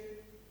say,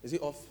 is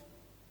it off?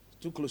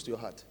 It's too close to your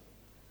heart.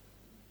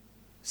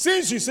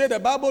 Since you say the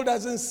Bible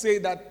doesn't say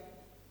that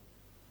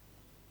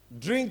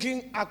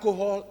drinking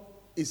alcohol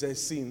is a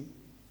sin,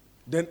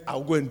 then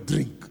I'll go and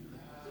drink.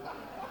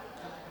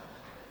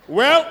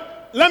 Well,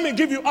 let me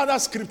give you other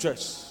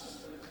scriptures.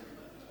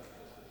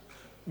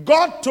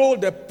 God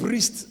told the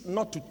priest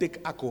not to take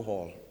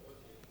alcohol.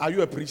 Are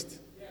you a priest?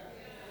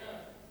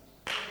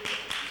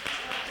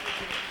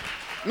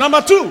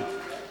 Number 2,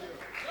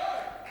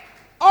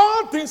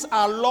 all things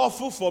are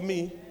lawful for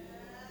me.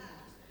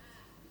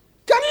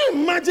 Can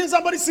you imagine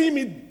somebody seeing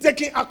me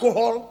taking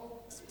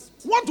alcohol?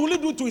 What will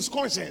it do to his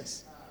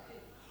conscience?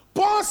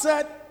 Paul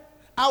said,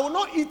 I will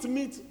not eat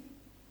meat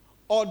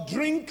or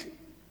drink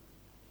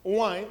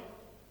wine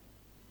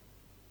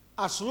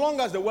as long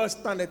as the world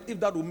standeth, if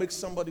that will make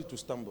somebody to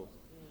stumble.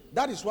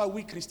 That is why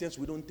we Christians,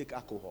 we don't take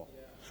alcohol.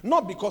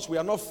 Not because we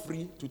are not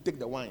free to take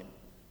the wine.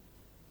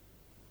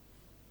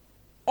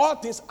 All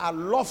things are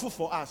lawful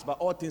for us, but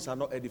all things are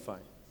not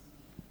edifying.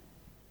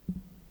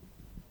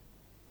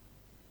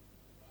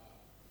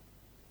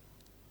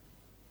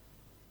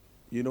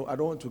 You know, I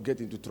don't want to get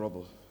into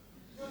trouble.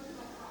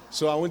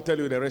 So I won't tell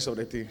you the rest of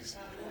the things.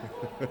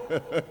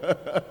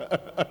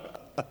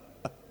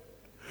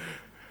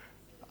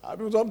 I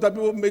mean, sometimes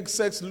people make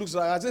sex look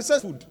like, I say,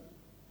 sex food.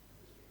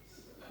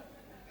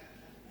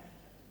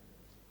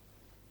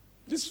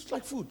 Just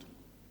like food.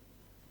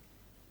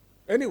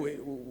 Anyway.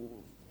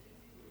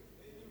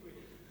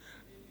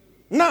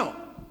 Now,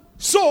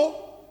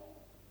 so,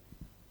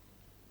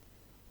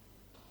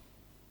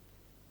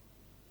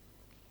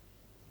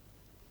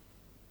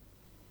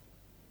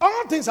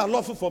 all things are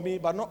lawful for me,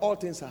 but not all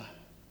things are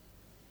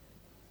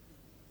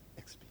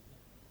expedient.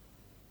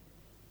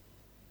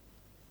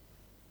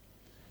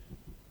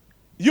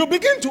 You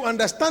begin to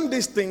understand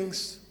these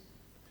things,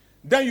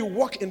 then you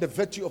walk in the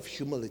virtue of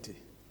humility.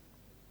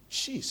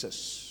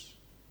 Jesus.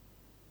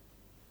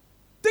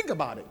 Think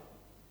about it.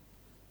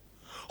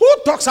 Who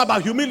talks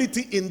about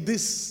humility in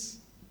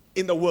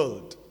the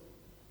world?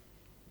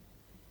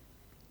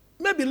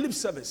 Maybe lip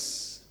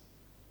service.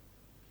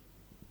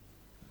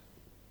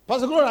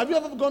 Pastor Gloria, have you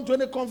ever gone to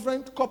any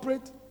conference,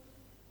 corporate?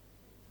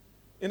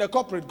 In a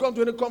corporate, gone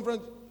to any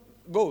conference,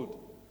 gold.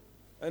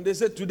 And they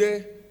said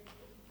today,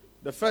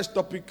 the first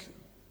topic,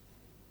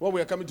 what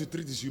we are coming to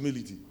treat is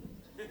humility.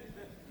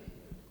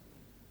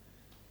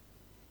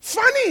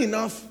 Funny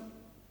enough,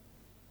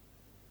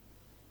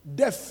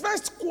 the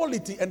first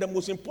quality and the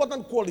most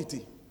important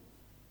quality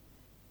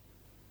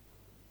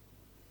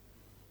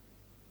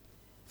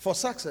for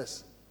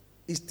success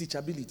is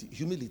teachability,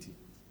 humility.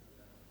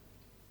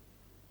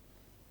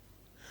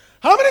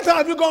 How many times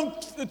have you gone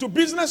to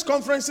business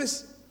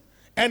conferences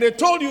and they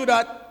told you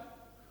that,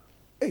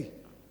 hey,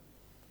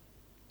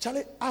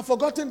 Charlie, I've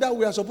forgotten that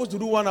we are supposed to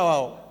do 1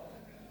 hour.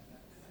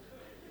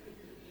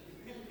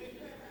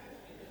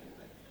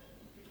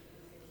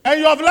 And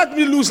you have let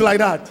me loose like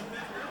that.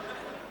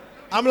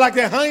 I'm like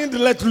a hind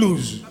let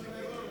loose.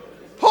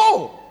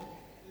 Oh,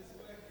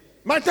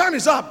 my time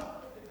is up.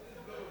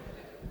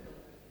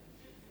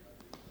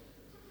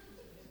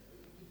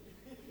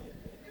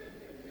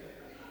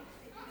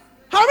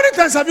 How many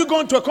times have you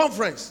gone to a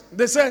conference?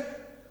 They say,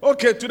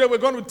 okay, today we're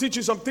going to teach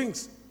you some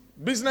things.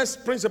 Business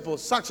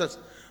principles, success.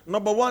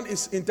 Number one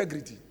is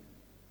integrity.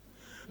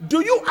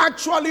 Do you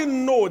actually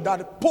know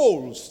that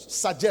polls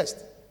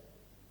suggest,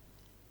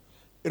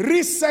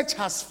 research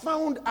has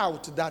found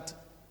out that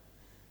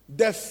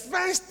the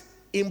first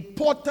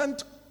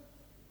important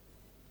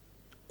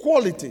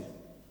quality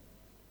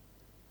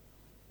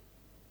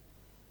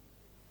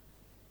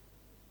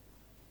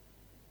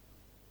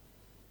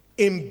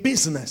in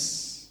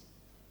business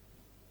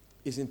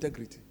is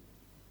integrity?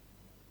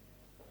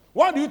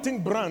 Why do you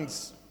think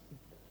brands,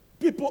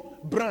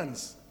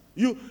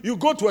 you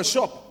go to a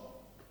shop,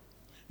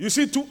 you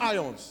see 2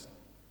 irons,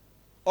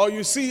 or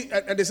you see,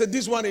 and they say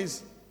this one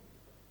is,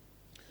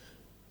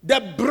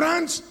 the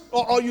brands,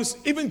 or you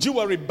even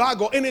jewelry, bag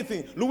or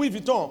anything, Louis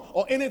Vuitton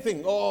or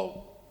anything,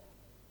 or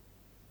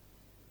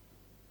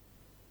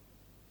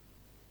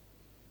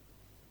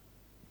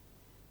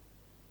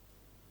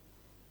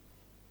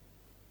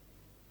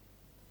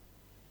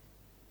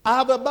I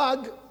have a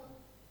bag,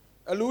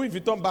 a Louis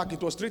Vuitton bag.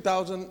 It was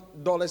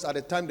 $3,000 at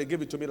the time they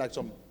gave it to me, like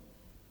some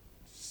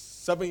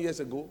 7 years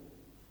ago.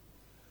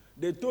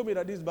 They told me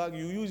that this bag,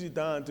 you use it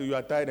until you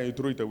are tired and you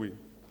throw it away.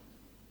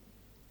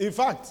 In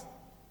fact,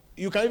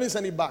 you can even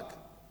send it back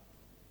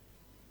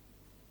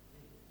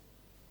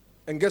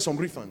and get some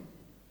refund.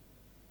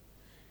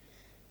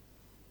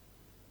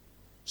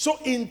 So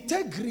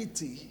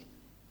integrity,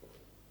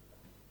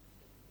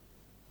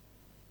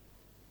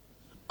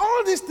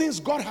 all these things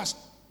God has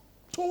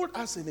told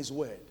us in His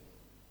Word.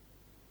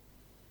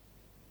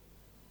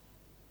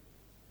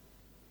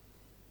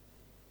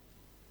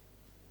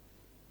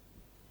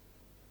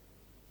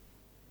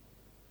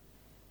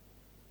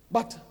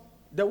 But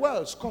the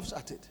world scoffs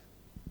at it.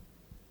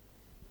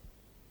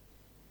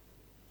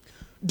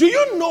 Do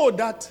you know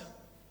that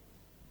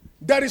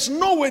there is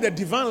no way the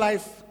divine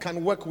life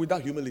can work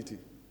without humility?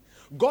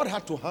 God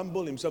had to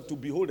humble Himself to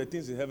behold the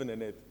things in heaven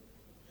and earth.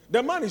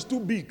 The man is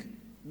too big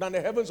than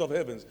the heavens of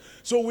heavens.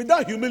 So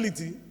without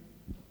humility,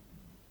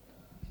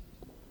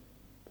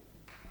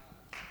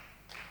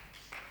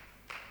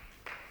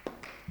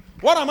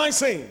 what am I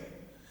saying?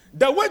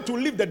 The way to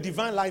live the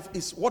divine life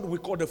is what we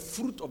call the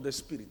fruit of the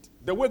Spirit.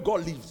 The way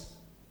God lives.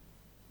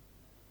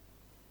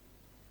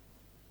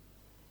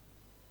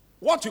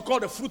 What you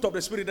call the fruit of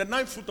the Spirit, the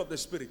 9 fruit of the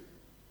Spirit.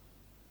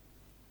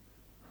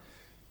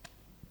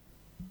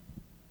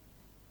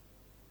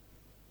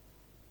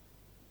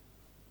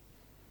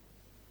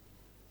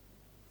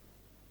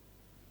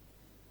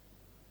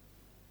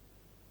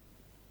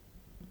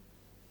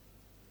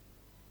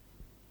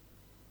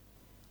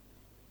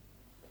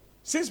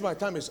 Since my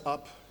time is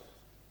up,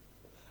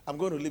 I'm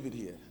going to leave it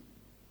here.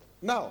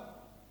 Now,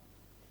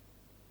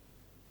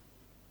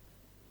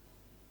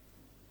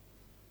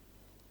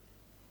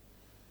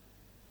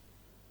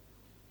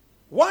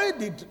 why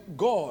did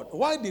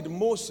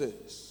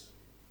Moses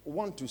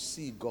want to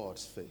see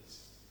God's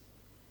face?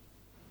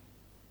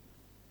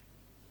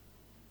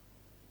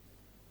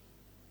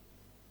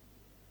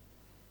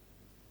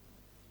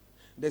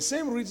 The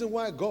same reason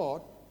why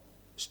God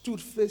stood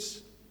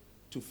face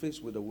to face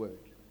with the Word.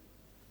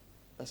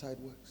 That's how it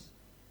works.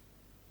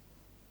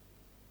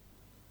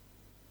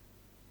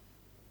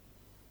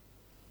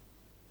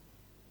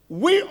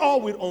 We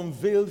all with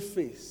unveiled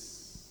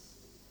face.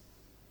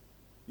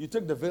 You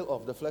take the veil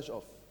off, the flesh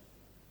off.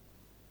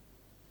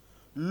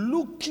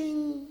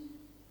 Looking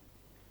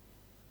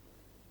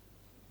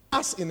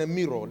as in a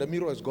mirror. The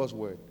mirror is God's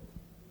Word.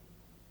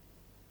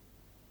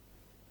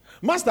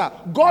 Master,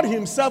 God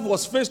Himself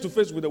was face to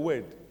face with the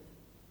Word.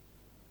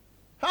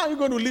 How are you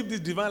going to live this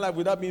divine life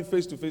without being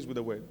face to face with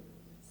the Word?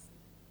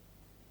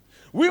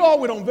 We all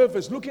with unveiled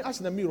face, looking as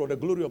in a mirror, the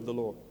glory of the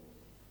Lord,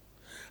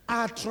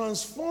 are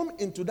transformed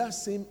into that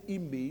same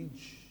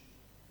image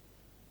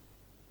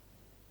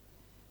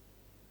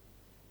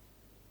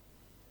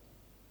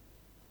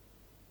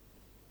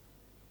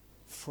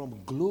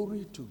from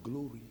glory to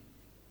glory,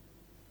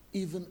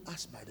 even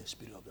as by the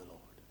Spirit of the Lord.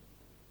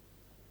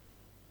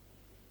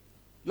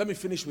 Let me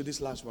finish with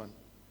this last one.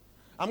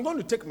 I'm going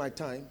to take my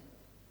time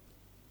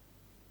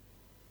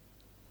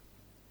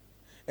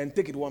and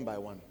take it one by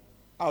one.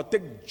 I'll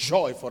take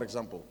joy, for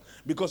example.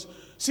 Because,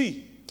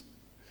 see,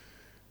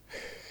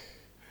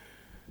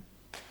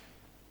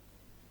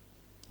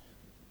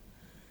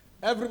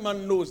 every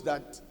man knows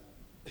that.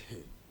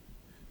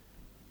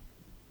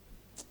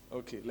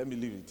 Okay, let me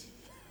leave it.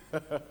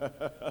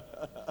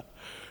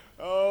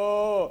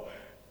 Oh,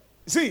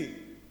 see,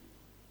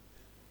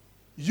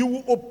 you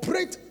will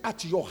operate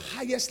at your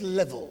highest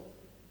level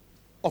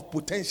of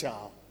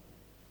potential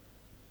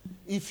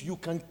if you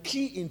can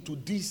key into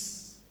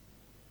this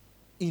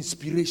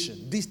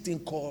inspiration, this thing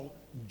called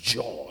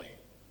joy.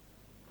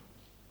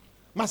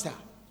 Master,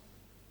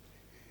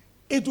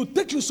 it will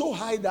take you so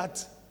high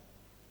that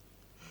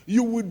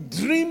you would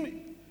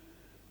dream,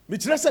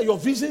 say your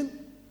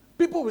vision,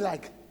 people will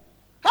like,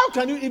 how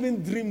can you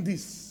even dream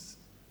this?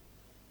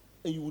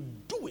 And you will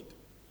do it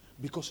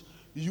because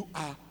you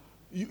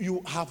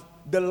have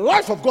the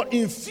life of God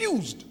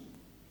infused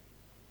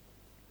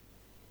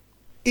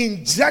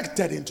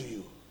injected into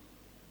you.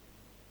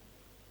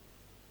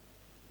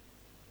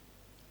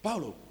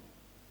 Paulo,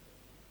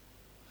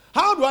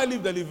 how do I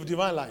live the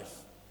divine life?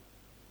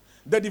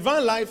 The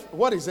divine life,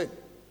 what is it?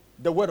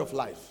 The word of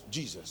life,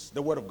 Jesus,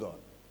 the word of God.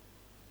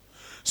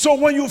 So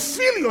when you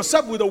fill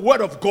yourself with the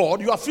word of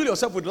God, you are fill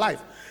yourself with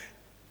life.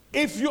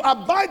 If you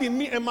abide in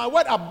me and my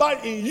word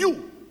abide in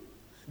you,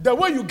 the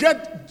way you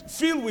get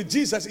filled with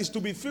Jesus is to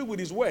be filled with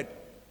his word,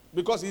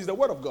 because he's the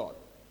word of God.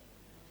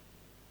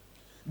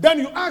 Then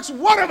you ask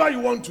whatever you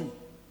want to.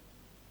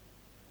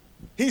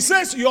 He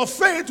says your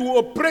faith will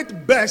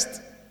operate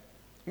best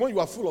when you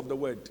are full of the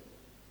word.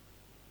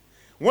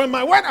 When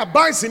my word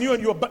abides in you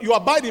and you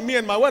abide in me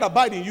and my word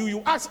abide in you,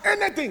 you ask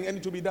anything and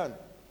it will be done.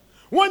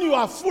 When you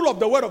are full of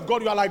the word of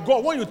God, you are like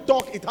God. When you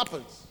talk, it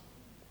happens.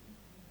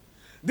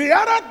 The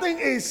other thing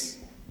is,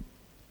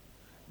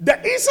 the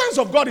essence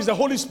of God is the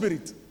Holy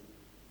Spirit.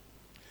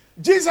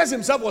 Jesus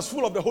himself was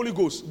full of the Holy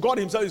Ghost. God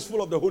himself is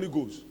full of the Holy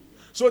Ghost.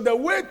 So the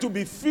way to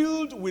be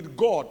filled with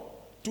God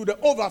to the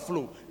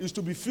overflow is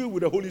to be filled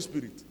with the Holy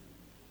Spirit.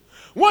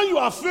 When you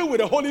are filled with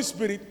the Holy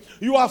Spirit,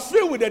 you are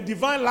filled with the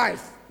divine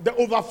life, the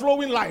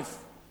overflowing life.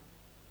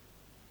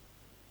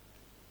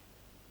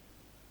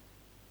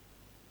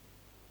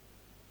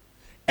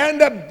 And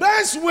the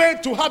best way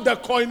to have the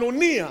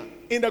koinonia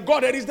in the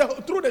Godhead is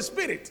through the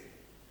Spirit.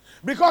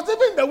 Because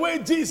even the way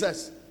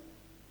Jesus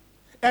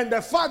and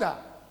the Father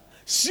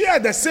share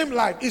the same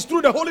life is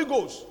through the Holy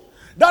Ghost.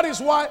 That is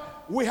why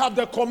we have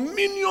the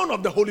communion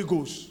of the Holy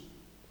Ghost.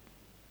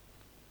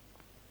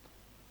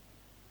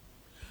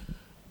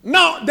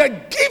 Now, the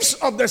gifts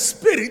of the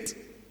Spirit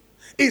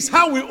is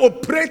how we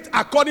operate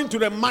according to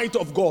the might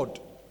of God.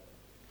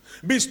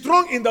 Be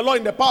strong in the Lord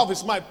in the power of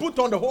his might. Put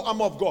on the whole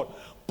armor of God.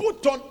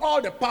 Put on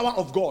all the power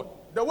of God.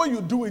 The way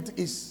you do it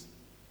is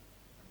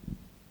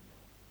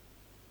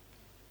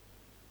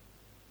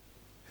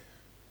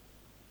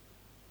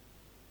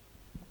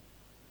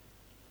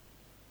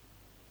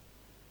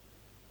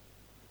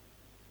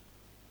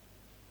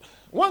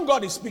when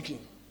God is speaking,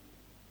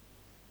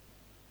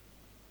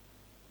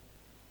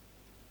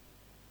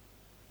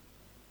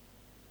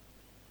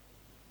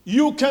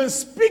 you can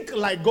speak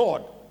like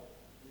God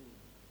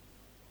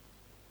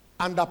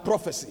under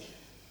prophecy.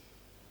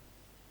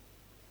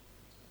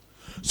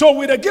 So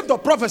with the gift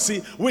of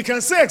prophecy, we can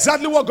say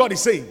exactly what God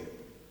is saying.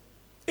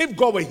 If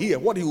God were here,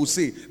 what he would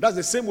say. That's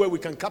the same way we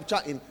can capture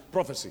in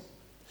prophecy.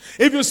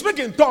 If you speak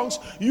in tongues,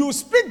 you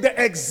speak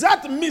the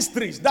exact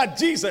mysteries that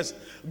Jesus,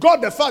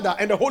 God the Father,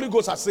 and the Holy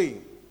Ghost are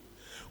saying.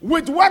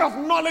 With word of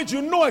knowledge,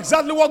 you know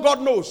exactly what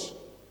God knows.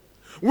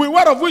 With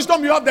word of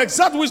wisdom, you have the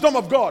exact wisdom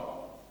of God.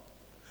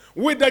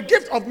 With the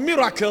gift of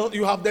miracle,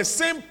 you have the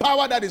same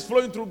power that is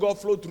flowing through God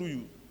flow through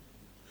you.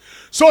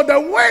 So the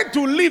way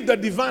to live the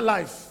divine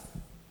life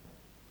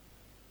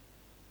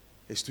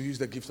is to use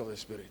the gift of the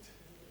Spirit.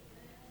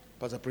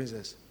 Pastor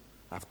Princess,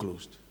 I've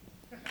closed.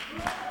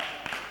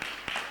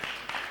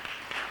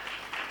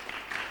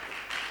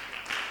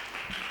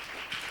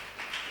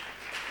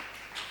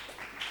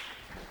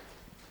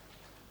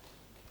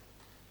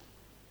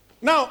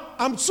 Now,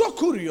 I'm so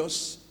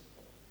curious.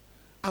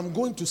 I'm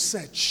going to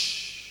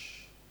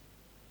search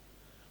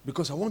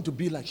because I want to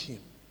be like him.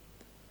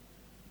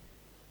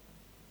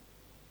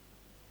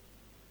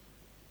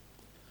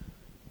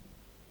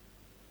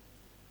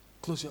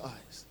 Close your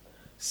eyes.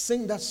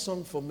 Sing that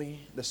song for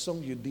me, the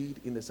song you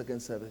did in the second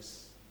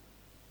service.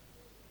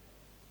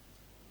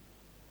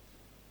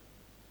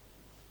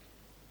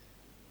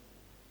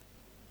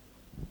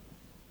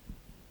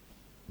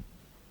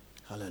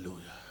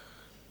 Hallelujah.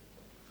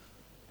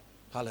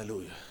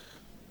 Hallelujah.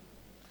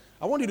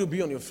 I want you to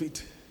be on your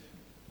feet.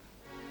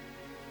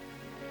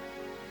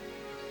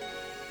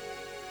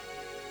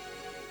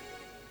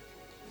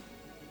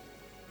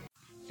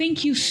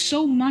 Thank you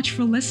so much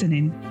for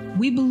listening.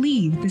 We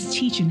believe this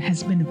teaching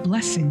has been a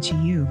blessing to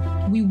you.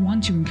 We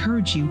want to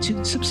encourage you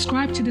to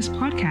subscribe to this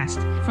podcast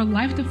for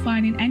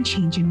life-defining and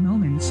changing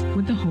moments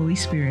with the Holy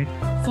Spirit.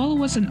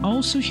 Follow us on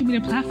all social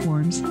media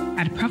platforms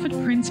at Prophet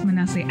Prince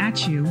Manasseh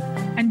Achu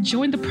and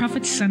join the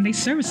Prophet Sunday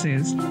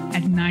services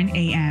at 9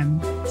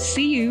 a.m.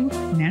 See you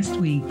next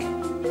week.